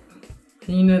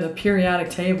 And you know the periodic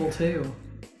table too.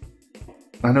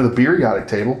 I know the periodic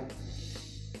table.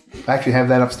 I actually have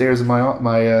that upstairs in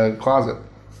my closet.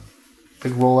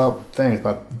 Big roll-out thing. It's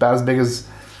about as big as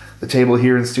the table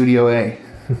here in Studio A.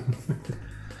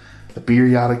 The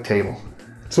periodic table.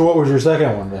 So what was your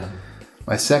second one then?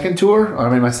 My second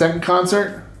my second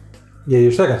concert Yeah,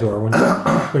 your second tour. When you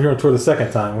were on tour the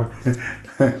second time.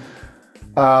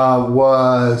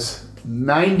 was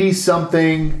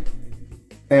 90-something,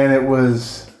 and it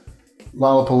was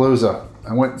Lollapalooza.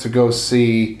 I went to go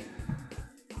see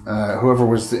whoever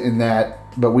was in that,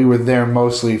 but we were there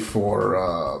mostly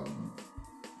for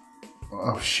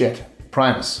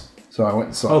Primus. So I went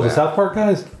and saw Oh, that. the South Park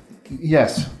guys?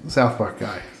 Yes, the South Park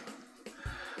guy.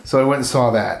 So I went and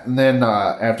saw that, and then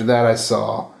after that I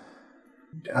saw.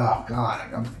 Oh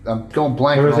God, I'm going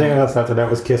blank. Everything else after that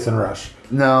was Kiss and Rush.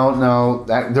 No.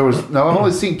 I've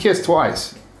only seen Kiss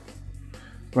twice.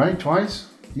 Right, twice.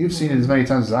 You've seen it as many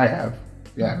times as I have.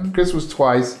 Yeah, Kiss was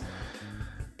twice.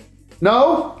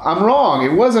 No, I'm wrong.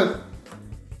 It wasn't.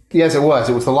 Yes, it was.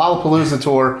 It was the Lollapalooza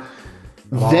tour.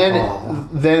 Then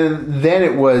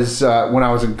it was when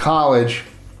I was in college.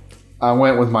 I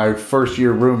went with my first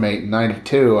year roommate in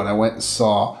 '92, and I went and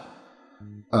saw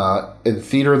in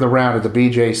Theater of the Round at the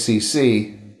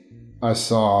BJCC. I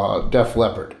saw Def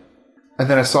Leppard, and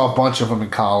then I saw a bunch of them in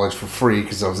college for free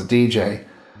because I was a DJ.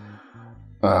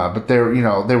 But they were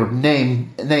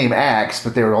name acts,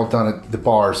 but they were all done at the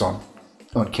bars on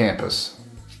campus.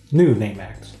 New name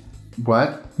acts.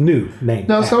 What? New name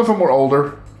No, acts. some of them were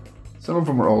older.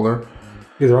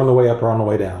 Either on the way up or on the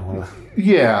way down.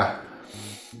 Yeah.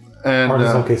 And Or in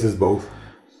some cases, both.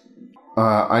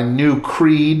 I knew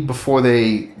Creed before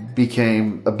they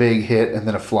became a big hit and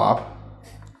then a flop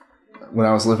when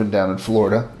I was living down in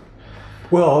Florida.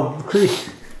 Well,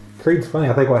 Creed's funny.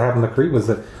 I think what happened to Creed was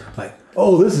that, like,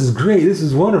 oh, this is great. This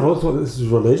is wonderful. This is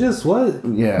religious. What?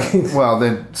 Yeah. Well,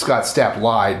 then Scott Stapp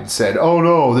lied and said, "Oh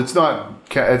no, it's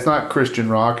not Christian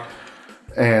rock."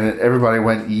 And everybody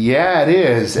went, "Yeah, it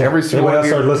is." Everybody else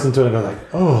started listening to it and go like,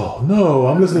 "Oh no,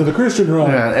 I'm listening to the Christian rock."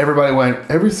 Yeah, and everybody went,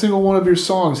 "Every single one of your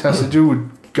songs has to do with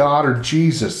God or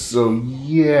Jesus." So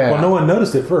yeah. Well, no one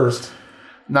noticed it first.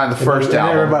 Not the first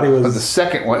album, everybody was, but the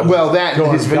second one. Well, that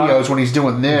and his videos when he's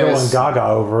doing this, going gaga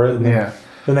over it. And yeah.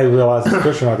 Then they realized it's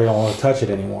Christian rock. They don't want to touch it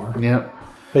anymore. Yeah.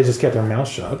 They just kept their mouth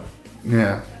shut.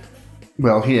 Yeah.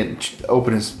 Well, he didn't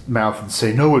open his mouth and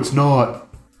say, "No, it's not."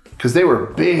 Because they were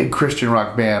a big Christian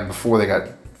rock band before they got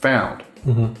found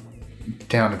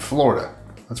down in Florida.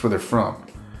 That's where they're from.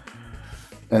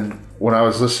 And when I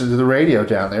was listening to the radio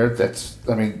down there,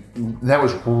 that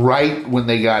was right when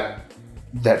they got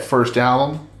that first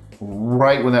album,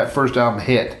 right when that first album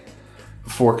hit,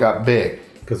 before it got big.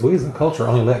 Because we as a culture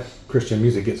only let Christian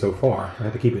music get so far. We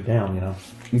have to keep it down, you know.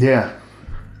 Yeah.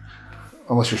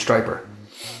 Unless you're Stryper.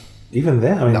 Even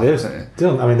then, I mean,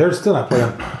 they're still not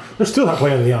playing. They're still not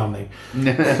playing the Omni,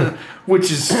 which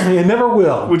is it never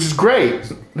will. Which is great.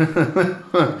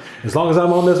 As long as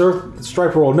I'm on this earth,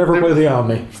 Stryper will never play the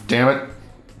Omni. Damn it.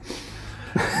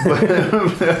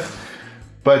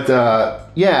 But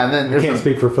yeah, and then I can't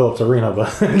speak for Phillips Arena,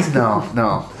 but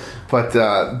no. But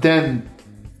then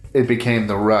it became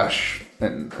the Rush,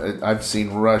 and I've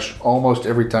seen Rush almost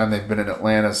every time they've been in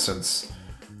Atlanta since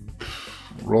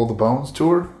Roll the Bones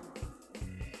tour.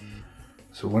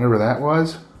 So whenever that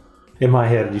was. In my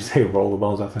head, you say Roll the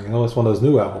Bones, I'm thinking, oh, it's one of those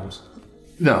new albums.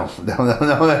 No,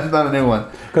 that's not a new one.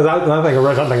 Because I think of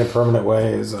Rush, I'm thinking Permanent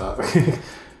Ways.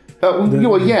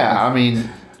 Well, yeah, I mean,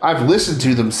 I've listened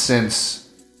to them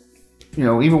since,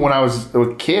 even when I was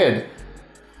a kid.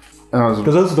 Because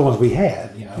those are the ones we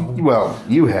had, Well,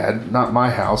 you had, not my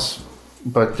house.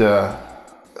 But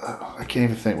I can't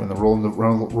even think when the Roll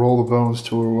the Bones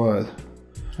tour was.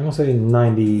 I'm going to say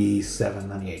 97,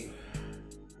 98.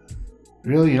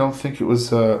 Really? You don't think it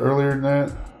was earlier than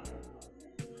that?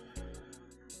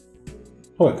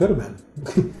 Oh, it could have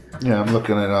been. Yeah, I'm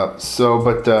looking it up. So,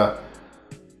 but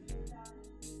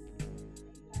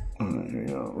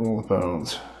Roll the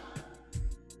Bones.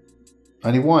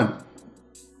 91.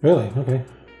 Really? Okay.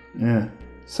 Yeah.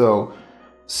 So,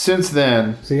 since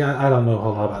then... See, I don't know a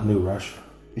whole lot about New Rush.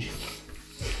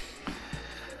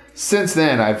 Since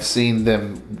then, I've seen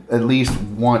them at least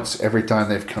once every time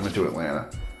they've come into Atlanta.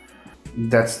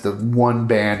 That's the one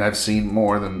band I've seen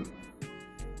more than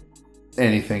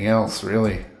anything else,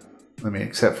 really. I mean,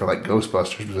 except for like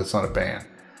Ghostbusters, but it's not a band.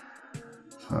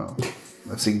 So,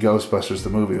 I've seen Ghostbusters, the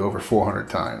movie, over 400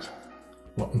 times.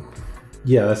 Well,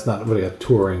 yeah, that's not really a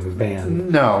touring band.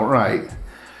 No, right.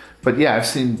 But yeah, I've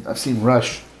seen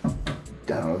Rush, I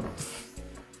don't know,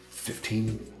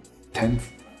 10,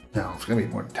 no, it's going to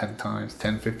be more than 10 times,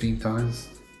 10, 15 times.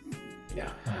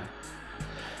 Yeah.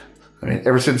 I mean,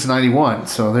 ever since 91.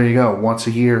 So there you go. Once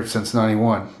a year since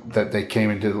 91 that they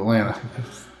came into Atlanta.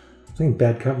 I've seen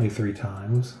Bad Company 3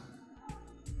 times.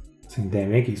 I've seen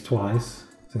Damn Yankees twice.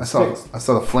 I saw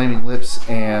the Flaming Lips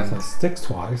and... Styx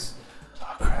twice.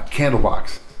 Oh, crap.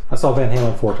 Candlebox. I saw Van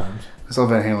Halen 4 times. I saw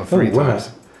Van Halen 3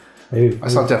 times. Maybe, I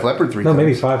saw Def Leppard 3 times. No,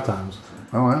 maybe 5 times.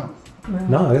 Oh, wow.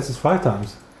 No, I guess it's 5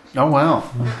 times. Oh, wow.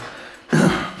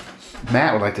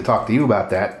 Matt would like to talk to you about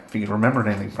that, if you can remember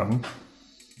anything from him.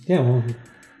 Yeah, well,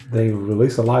 they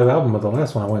released a live album of the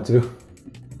last one I went to.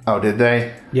 Oh, did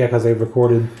they? Yeah, because they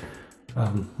recorded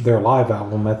their live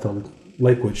album at the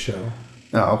Lakewood show.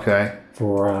 Oh, okay.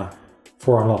 For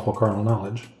Unlawful Carnal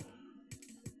Knowledge.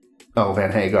 Oh,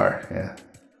 Van Hagar, yeah.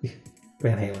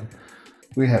 Van Halen.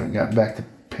 We haven't gotten back to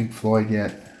Pink Floyd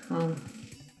yet.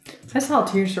 I saw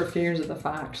Tears for Fears at the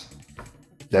Fox.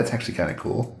 That's actually kind of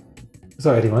cool. I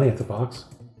saw Eddie Money at the Fox.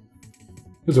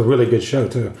 It was a really good show,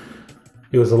 too.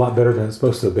 It was a lot better than it's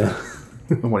supposed to have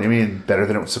been. What do you mean, better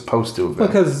than it was supposed to have been?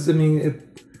 Because, I mean,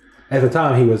 at the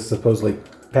time he was supposedly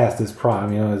past his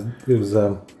prime. It was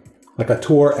like a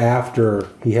tour after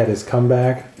he had his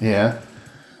comeback. Yeah.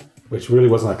 Which really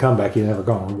wasn't a comeback. He'd never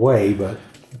gone away, but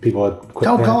people had quit.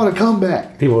 Don't call it a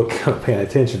comeback. People had quit paying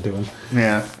attention to him.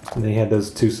 Yeah. And then he had those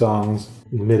 2 songs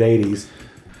in the mid-'80s.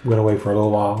 Went away for a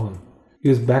little while. And he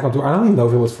was back on tour. I don't even know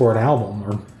if it was for an album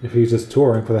or if he was just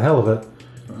touring for the hell of it.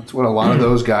 That's what a lot of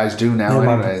those guys do now,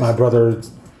 anyways. My brother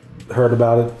heard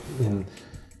about it and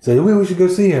said, we should go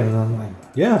see him. And I'm like,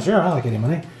 yeah, sure, I like Eddie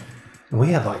Money. And we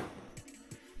had like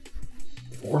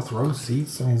 4th row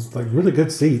seats. I mean, it's like really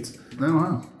good seats. Oh,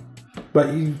 wow.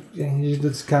 But you're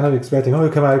just kind of expecting, he'll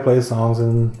come out and play his songs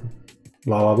and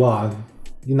blah, blah, blah.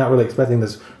 You're not really expecting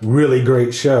this really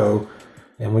great show.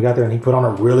 And we got there and he put on a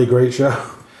really great show.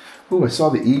 Ooh, I saw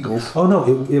the Eagles. Oh, no,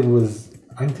 it was,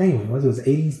 I can tell you, it was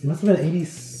 80s, it must have been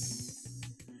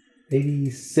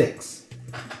 86.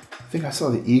 I think I saw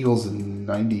the Eagles in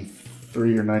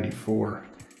 93 or 94.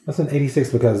 That's in 86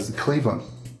 because Cleveland.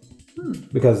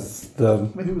 the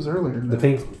Maybe it was earlier. the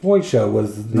Pink Floyd show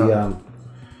was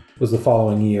the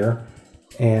following year,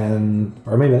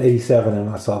 or maybe in 87, and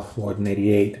I saw Floyd in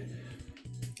 88.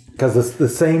 Because the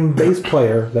same bass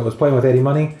player that was playing with Eddie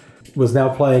Money was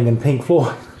now playing in Pink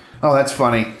Floyd. Oh, that's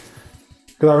funny.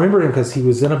 Because I remember him because he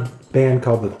was in a band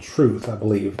called The Truth, I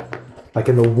believe. Like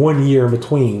in the 1 year in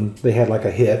between, they had like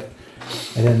a hit,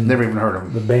 and then Never even heard of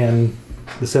him. the band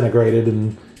disintegrated,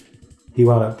 and he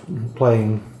wound up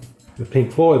playing the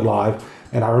Pink Floyd live.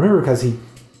 And I remember because he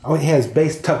had his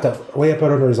bass tucked up way up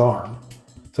under his arm,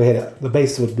 so the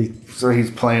bass would be So he's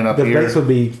playing up the here. bass would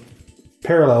be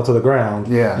parallel to the ground.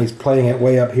 Yeah. He's playing it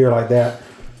way up here like that.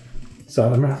 So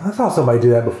I saw somebody do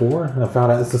that before, and I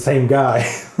found out it's the same guy.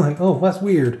 Like, oh, that's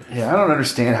weird. Yeah, I don't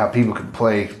understand how people can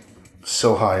play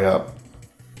so high up.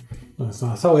 So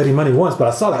I saw Eddie Money once, but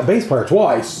I saw that bass player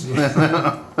twice.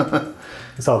 I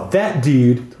saw that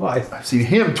dude twice. I've seen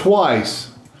him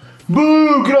twice.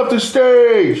 Boo! Get off the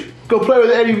stage! Go play with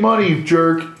Eddie Money, you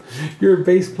jerk. Your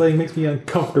bass playing makes me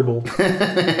uncomfortable.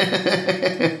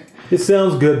 It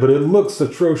sounds good, but it looks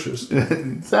atrocious.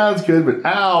 Sounds good, but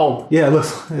ow! Yeah,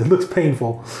 it looks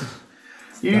painful.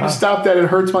 You need to stop that. It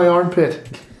hurts my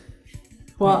armpit.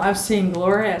 Well, I've seen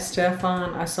Gloria at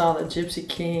Stefan. I saw the Gypsy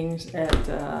Kings at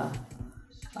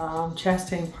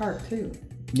Chastain Park too.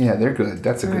 Yeah, they're good.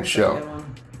 That's a good That's show. good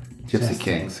one. Gypsy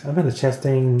Kings. I've been to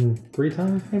Chastain 3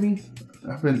 times, maybe.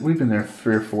 We've been there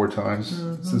 3 or 4 times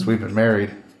since we've been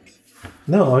married.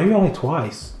 No, maybe only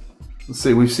twice. Let's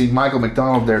see, we've seen Michael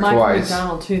McDonald there Michael twice.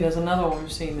 McDonald too. There's another one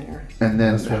we've seen there. And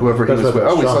then That's right. whoever he That's was right,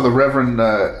 with. Oh, we strong. saw the Reverend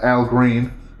Al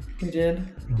Green. We did.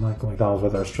 Michael McDonald's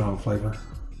with our strong flavor.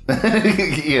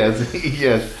 yes.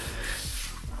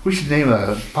 We should name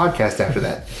a podcast after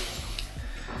that.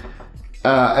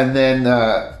 And then,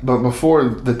 but before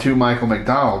the 2 Michael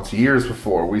McDonalds, years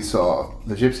before, we saw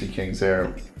the Gypsy Kings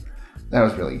there. That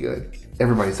was really good.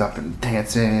 Everybody's up and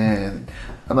dancing.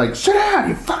 I'm like, sit down,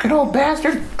 you fucking old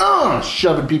bastard.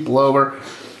 Shoving people over.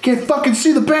 Can't fucking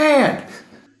see the band.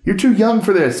 You're too young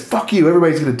for this. Fuck you.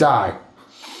 Everybody's going to die.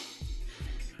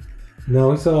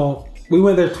 No, we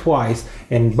went there twice,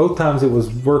 and both times it was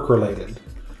work related.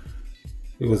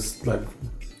 It was like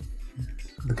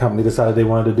the company decided they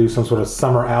wanted to do some sort of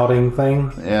summer outing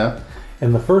thing. Yeah.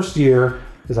 And the first year,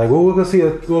 it's like, well, we'll go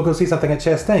see something at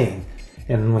Chastain.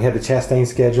 And we had the Chastain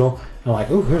schedule. And I'm like,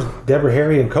 oh, here's Deborah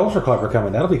Harry and Culture Club are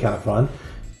coming. That'll be kind of fun.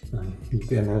 And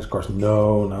then, of course,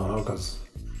 no, because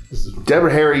this is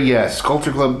Deborah Harry, yes.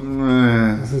 Culture Club,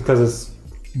 because it's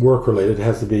work related. It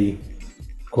has to be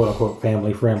quote unquote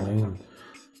family friendly. And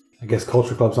I guess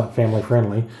Culture Club's not family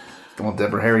friendly. Well,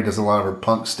 Deborah Harry does a lot of her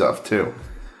punk stuff, too.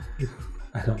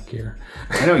 I don't care.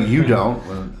 I know you don't.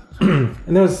 And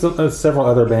there was several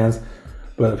other bands,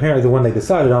 but apparently the one they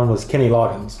decided on was Kenny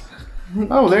Loggins.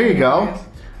 Oh, there you go.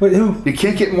 Wait, who You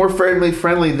can't get more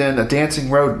friendly than a dancing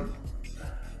rodent.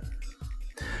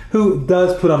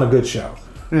 does put on a good show,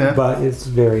 Yeah. but it's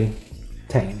very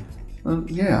tame.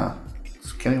 Yeah.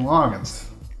 It's Kenny Loggins.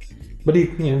 But he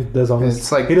does all his,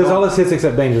 It's like- he does all his hits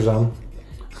except Danger Zone.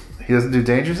 He doesn't do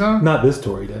Danger Zone? Not this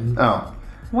tour, he didn't. Oh.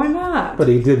 Why not? But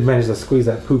he did manage to squeeze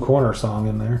that Pooh Corner song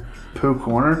in there. Pooh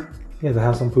Corner? Yeah, the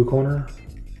house on Pooh Corner.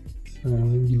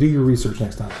 You do your research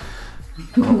next time.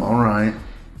 Oh, all right.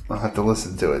 I'll have to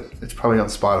listen to it. It's probably on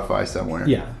Spotify somewhere.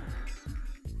 Yeah.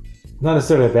 Not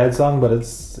necessarily a bad song, but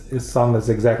it's a song that's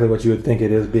exactly what you would think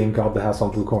it is, being called The House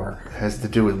on Pooh Corner. It has to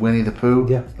do with Winnie the Pooh?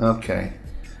 Yeah. Okay.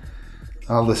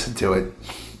 I'll listen to it.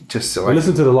 Just so But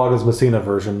listen to the Loggins Messina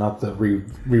version, not the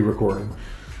re-recording.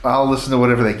 I'll listen to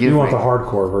whatever they give You me. want the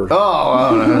hardcore version.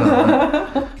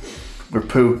 Oh, no. Where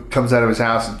Pooh comes out of his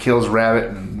house and kills Rabbit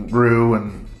and Roo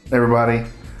and everybody.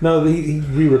 No, he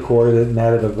re-recorded it and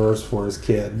added a verse for his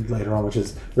kid later on, which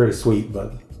is very sweet,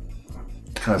 but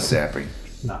Kind of sappy.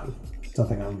 not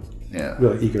something I'm Yeah.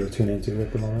 really eager to tune into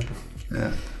at the moment.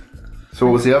 Yeah. So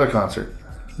what was the other concert?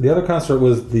 The other concert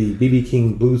was the B.B.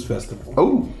 King Blues Festival.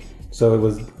 Oh. So it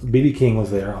was B.B. King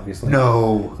was there, obviously.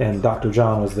 No. And Dr.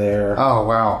 John was there. Oh,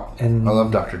 wow. And- I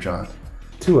love Dr. John.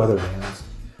 2 other bands.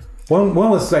 One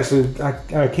was actually, I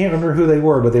can't remember who they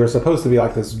were, but they were supposed to be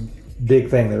like this big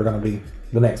thing. They were going to be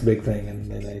the next big thing,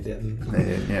 and then they didn't. They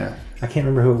did, yeah. I can't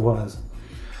remember who it was.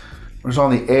 When I was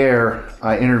on the air,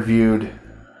 I interviewed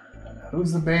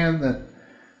Who's the band that?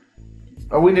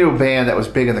 Oh, we knew a band that was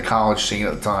big in the college scene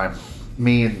at the time.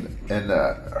 Me and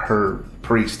her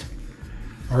Priest.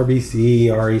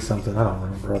 RBC, RE something. I don't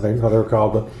remember what they were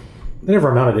called, but they never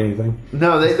amounted to anything.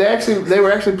 No, they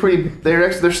were actually pretty.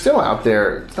 They're still out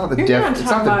there. It's not the Deftones.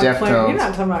 You're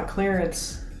not talking about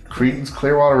Clarence. Creedence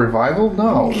Clearwater Revival?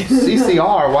 No.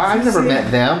 CCR. Why? I've never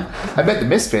met them. I met the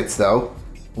Misfits though.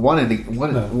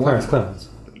 Clarence Clemens.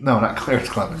 No, not Clarence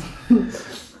Clemens.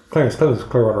 Clarence Clemens,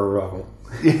 Clearwater Revival.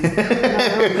 No, I don't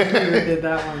think we did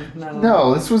that one.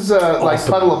 No, this was like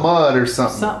Puddle of Mud or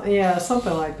something.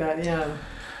 Something like that. Yeah.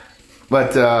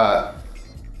 But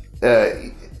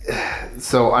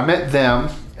so I met them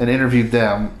and interviewed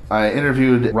them. I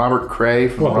interviewed Robert Cray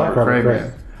from Robert Cray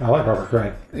Band. I like Robert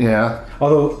Cray. Yeah.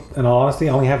 Although, in all honesty,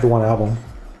 I only have the one album.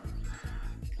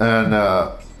 And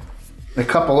a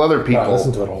couple other people. I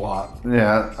listen to it a lot.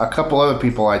 Yeah, a couple other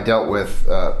people I dealt with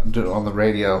on the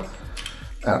radio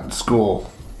at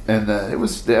school, and it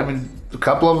was. I mean, a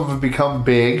couple of them have become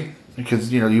big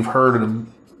because you've heard of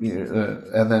them,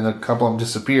 and then a couple of them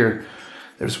disappeared.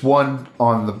 There's one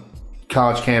on the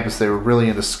college campus. They were really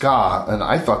into ska, and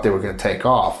I thought they were going to take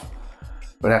off,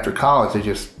 but after college, they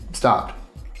just stopped.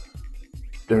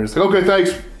 They were just like, okay,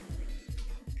 thanks.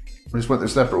 We just went their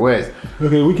separate ways.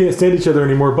 Okay, we can't stand each other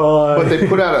anymore. Bye. But they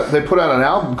put out an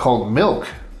album called Milk,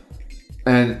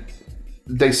 and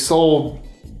they sold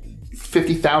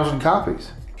 50,000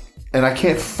 copies, and I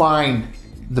can't find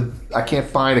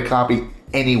a copy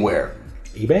anywhere.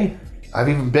 eBay? I've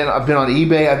been on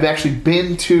eBay. I've actually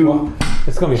been to. Well,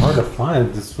 it's gonna be hard to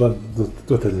find this with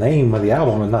the name of the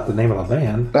album and not the name of the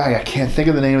band. I can't think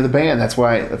of the name of the band. That's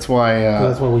why. That's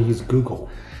why we use Google.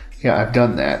 Yeah, I've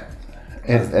done that.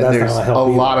 And That's there's a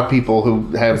lot of people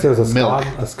who have Milk.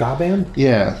 A ska band?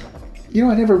 Yeah.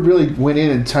 I never really went in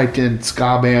and typed in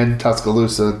ska band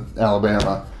Tuscaloosa,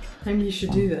 Alabama. Maybe you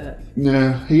should do that.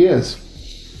 Yeah, he is.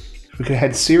 We could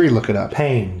have had Siri look it up.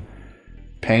 Pain.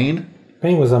 Pain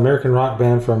was an American rock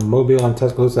band from Mobile and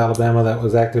Tuscaloosa, Alabama that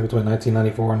was active between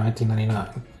 1994 and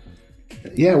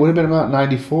 1999. Yeah, it would have been about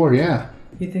 94, yeah.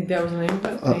 You think that was the name of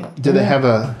it? Did they have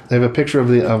a picture of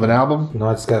an album? No,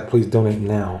 I just got Please Donate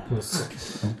Now.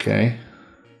 Okay.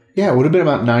 Yeah, it would have been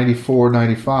about 94,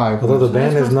 95. Although the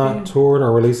band has not toured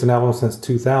or released an album since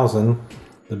 2000,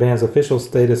 the band's official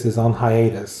status is on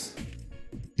hiatus.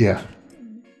 Yeah.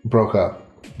 Broke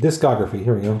up. Discography,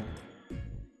 here we go.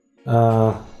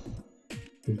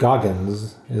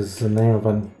 Goggins is the name of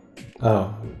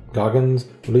Goggins,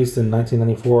 released in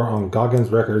 1994 on Goggins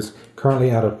Records,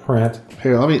 currently out of print.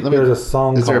 Here, let me. There's a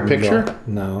song. Is there a picture? Milk.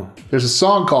 No. There's a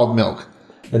song called Milk.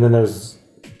 And then there's.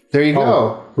 There you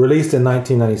go. Released in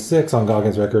 1996 on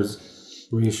Goggins Records,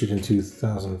 reissued in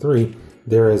 2003.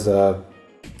 There is a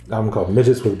album called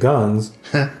Midgets with Guns.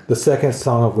 The second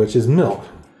song of which is Milk.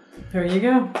 There you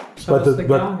go. So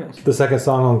but the second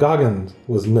song on Goggins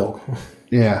was Milk.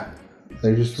 Yeah,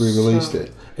 they just re-released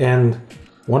it. And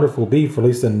Wonderful Beef,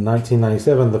 released in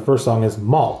 1997. The first song is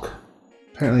Malk.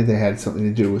 Apparently, they had something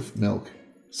to do with milk.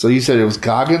 So you said it was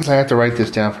Goggins? I have to write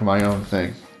this down for my own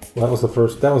thing. Well, that was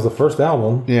the first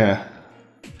album. Yeah.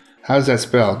 How's that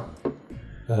spelled?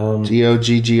 Goggins?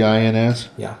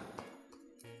 Yeah.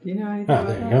 You know anything about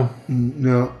there you that? go.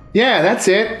 No. Yeah, that's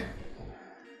it.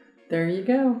 There you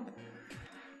go.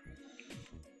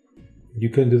 You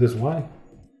couldn't do this. Why?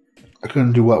 I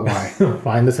couldn't do what? Why?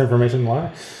 Find this information.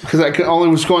 Why? Because I only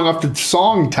was going off the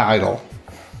song title.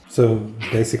 So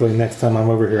basically, next time I'm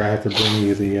over here, I have to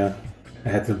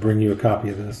bring you a copy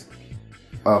of this.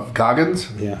 Of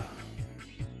Goggins? Yeah.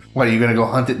 What, are you going to go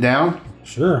hunt it down?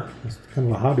 Sure. It's kind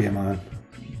of a hobby of mine.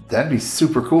 That'd be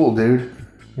super cool, dude.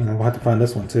 And we'll have to find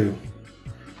this one too.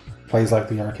 Plays like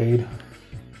the arcade.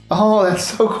 Oh, that's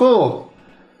so cool.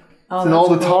 It's an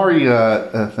old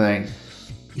Atari thing.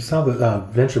 You saw that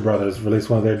Venture Brothers released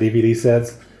one of their DVD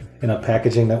sets in a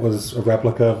packaging that was a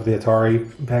replica of the Atari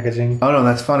packaging. Oh, no,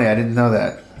 that's funny. I didn't know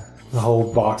that. The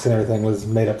whole box and everything was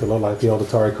made up to look like the old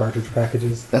Atari cartridge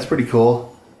packages. That's pretty cool.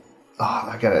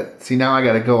 Oh, now I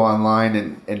gotta go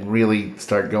online and really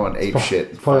start going ape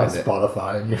shit. Probably on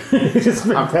Spotify. Just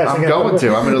been I'm going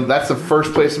to. That's the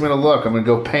first place I'm gonna look. I'm gonna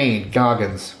go Pain,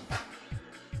 Goggins.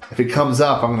 If it comes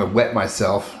up, I'm gonna wet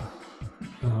myself.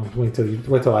 Wait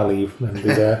till I leave and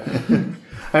do that.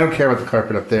 I don't care about the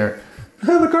carpet up there.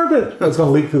 The carpet! It's going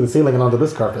to leak through the ceiling and onto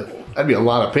this carpet. That'd be a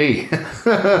lot of pee. I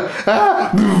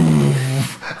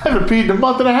haven't peed in a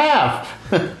month and a half.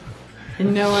 And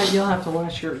you know what? You'll have to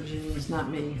wash your jeans, not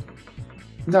me.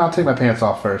 No, I'll take my pants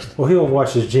off first. Well, he'll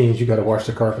wash his jeans. You got to wash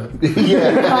the carpet. Yeah,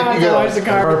 I have to watch the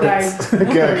carpet. Carpets.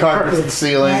 Thanks. Got carpets and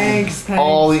ceiling. Thanks.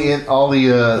 All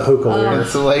the Hookah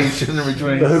insulation in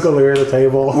between. The hookah the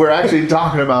table. We're actually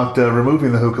talking about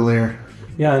removing the hookah,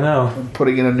 Yeah, I know.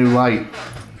 putting in a new light.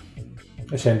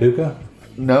 A Shanduka?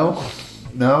 No,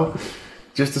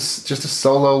 just a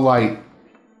solo light.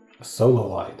 A solo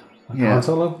light. A Yeah. Han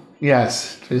Solo?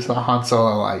 Yes, just a Han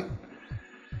Solo light.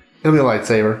 It'll be a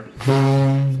lightsaber,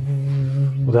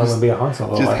 Well, that would be a Han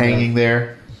Solo just light. hanging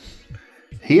there.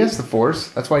 He has the Force.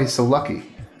 That's why he's so lucky.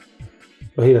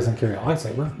 But he doesn't carry a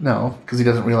lightsaber. No, because he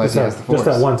doesn't realize he has the Force.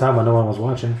 Just that one time when no one was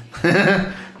watching.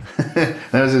 That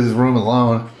was in his room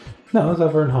alone. No, it was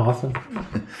over in Hoth. And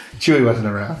Chewie wasn't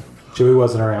around. Chewie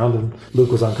wasn't around, and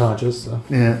Luke was unconscious. So.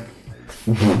 Yeah.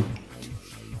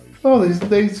 Oh,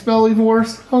 they smell even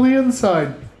worse on the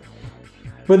inside.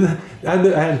 But I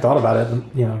hadn't thought about it,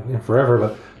 in forever.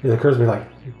 But it occurs to me like,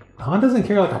 Han doesn't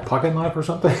carry like a pocket knife or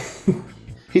something.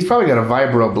 He's probably got a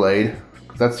vibro blade.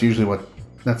 That's usually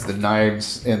that's the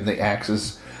knives and the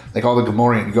axes. Like all the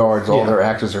Gamorrean guards, all their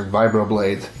axes are vibro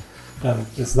blades.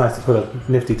 It's nice to put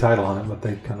a nifty title on it, but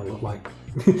they kind of look like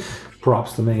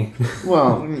props to me.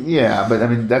 Well, yeah, but I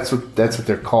mean that's what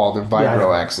they're called. They're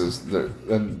vibro Yeah. axes.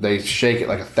 And they shake it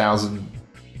like 1,000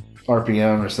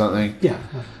 RPM or something. Yeah,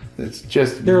 It's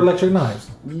just they're electric knives.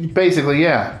 basically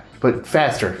but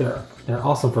faster They're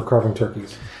awesome for carving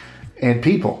turkeys. and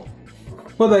people.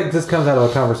 Well, that just comes out of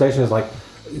a conversation. It's like,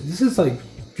 this is like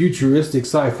futuristic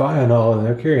sci-fi and all, and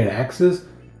they're carrying axes.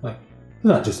 Like,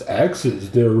 they're not just axes,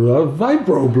 they're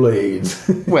vibro blades.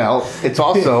 Well, it's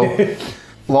also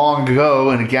long ago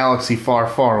in a galaxy far,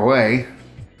 far away.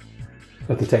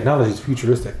 But the technology is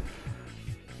futuristic.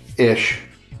 Ish.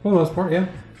 For the most part, yeah.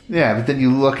 Yeah, but then you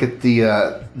look at the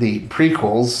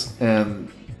prequels,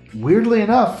 and weirdly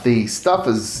enough, the stuff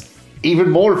is even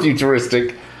more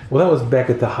futuristic. Well, that was back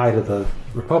at the height of the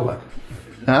Republic.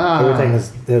 Ah. Everything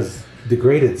has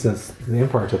degraded since the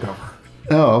Empire took over.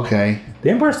 Oh, okay. The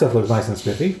Empire stuff looks nice and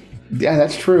spiffy. Yeah,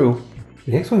 that's true.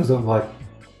 The X-Wings look like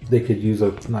they could use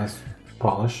a nice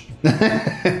polish. Maybe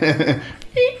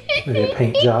a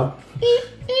paint job.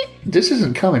 This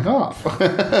isn't coming off.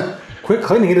 Quit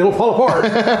cleaning it, it'll fall apart.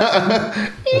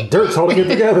 The dirt's holding it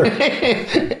together.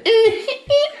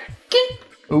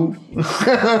 Ooh.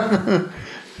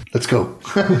 Let's go.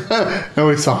 No,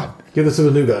 we saw it. Give this to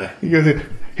the new guy. He goes,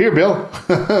 here, Bill.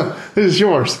 This is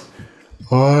yours.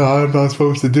 Oh, I'm not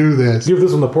supposed to do this. Give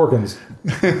this one to Porkins.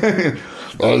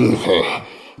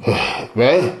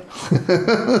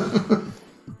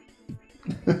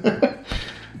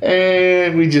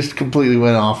 And we just completely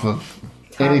went off of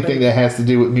anything that has to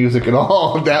do with music at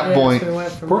all at that point.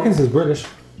 Porkins is British.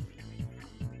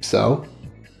 So?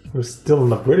 We're still in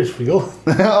the British field.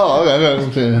 Oh,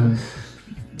 okay.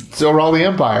 So are all the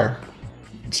Empire,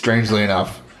 strangely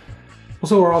enough. Well,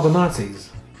 so are all the Nazis.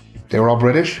 They were all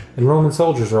British? And Roman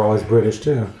soldiers are always British,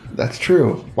 too. That's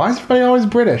true. Why is everybody always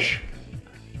British?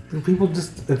 People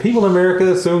in America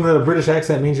assume that a British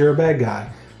accent means you're a bad guy.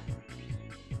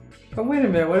 But wait a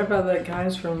minute, what about the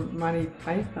guys from Monty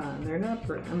Python? They're not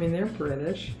they're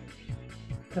British,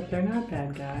 but they're not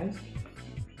bad guys.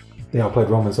 They all played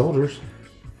Roman soldiers.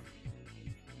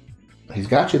 He's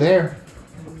got you there.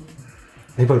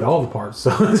 They played all the parts.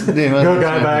 So good Yeah,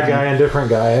 guy, bad guy, and different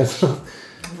guys. Oh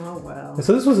well.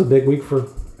 So this was a big week for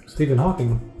Stephen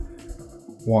Hawking.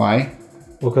 Why?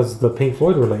 Well, because the Pink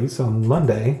Floyd release on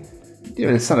Monday. Yeah,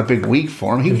 it's not a big week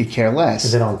for him. He could care And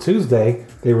less. then on Tuesday,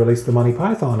 they released the Monty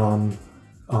Python on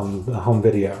the home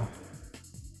video.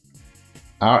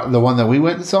 The one that we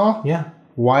went and saw? Yeah.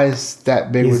 Why is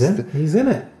that big? He's in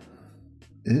it.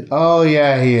 Oh,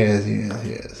 yeah, he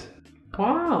is.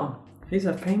 Wow, he's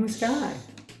a famous guy.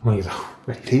 Well, he's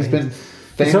already He's been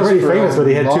famous He's already for famous, but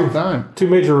he had a long time. two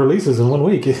major releases in 1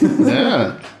 week.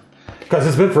 Yeah. Because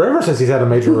it's been forever since he's had a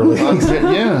major release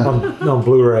Yeah. on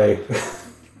Blu-ray.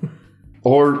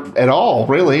 Or at all,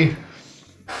 really.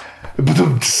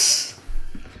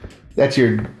 That's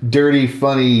your dirty,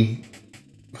 funny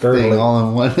thing all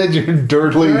in one. That's your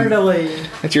Dirtily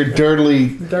That's your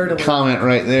dirtily comment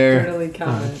right there.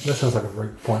 comment. That sounds like a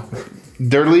great point.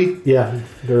 Dirtily? Yeah,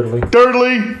 dirtily.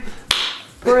 Dirtily!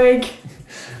 Break.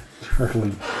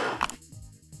 Dirtily.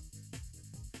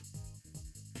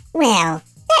 Well,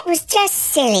 that was just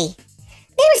silly.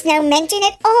 There was no mention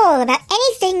at all about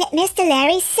anything that Mr.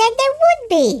 Larry said there would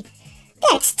be.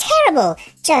 That's terrible,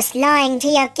 just lying to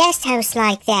your guest house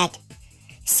like that.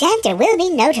 Santa will be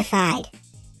notified.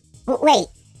 Wait,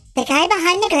 the guy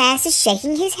behind the glass is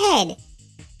shaking his head.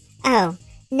 Oh,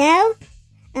 no?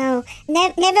 Oh,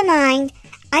 never mind.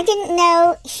 I didn't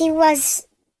know he was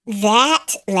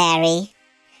That, Larry.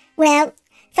 Well,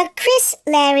 for Chris,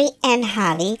 Larry, and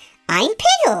Holly, I'm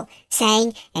Pickle,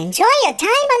 saying enjoy your time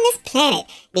on this planet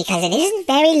because it isn't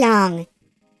very long.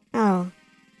 Oh,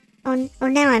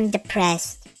 now I'm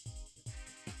depressed.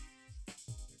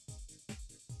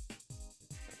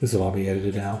 This will all be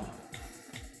edited out.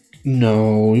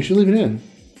 No, you should leave it in.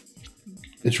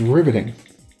 It's riveting.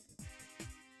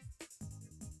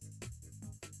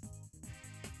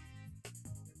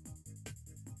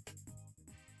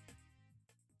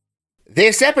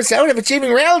 This episode of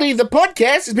Achieving Reality, the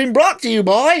podcast, has been brought to you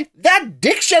by The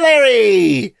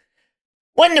Dictionary.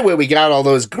 Wonder where we got all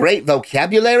those great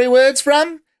vocabulary words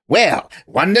from? Well,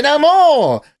 want to know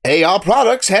more? AR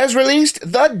Products has released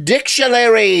The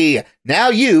Dictionary. Now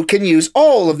you can use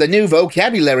all of the new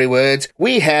vocabulary words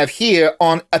we have here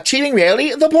on Achieving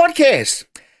Reality, the podcast.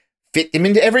 Fit them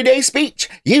into everyday speech.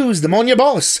 Use them on your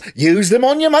boss. Use them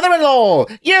on your mother-in-law.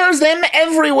 Use them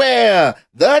everywhere.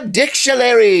 The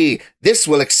Dictionary. This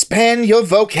will expand your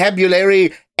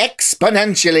vocabulary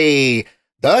exponentially.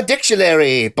 The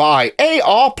Dictionary by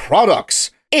AR Products.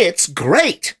 It's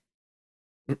great.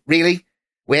 Really?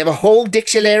 We have a whole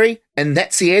dictionary and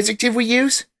that's the adjective we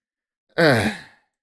use?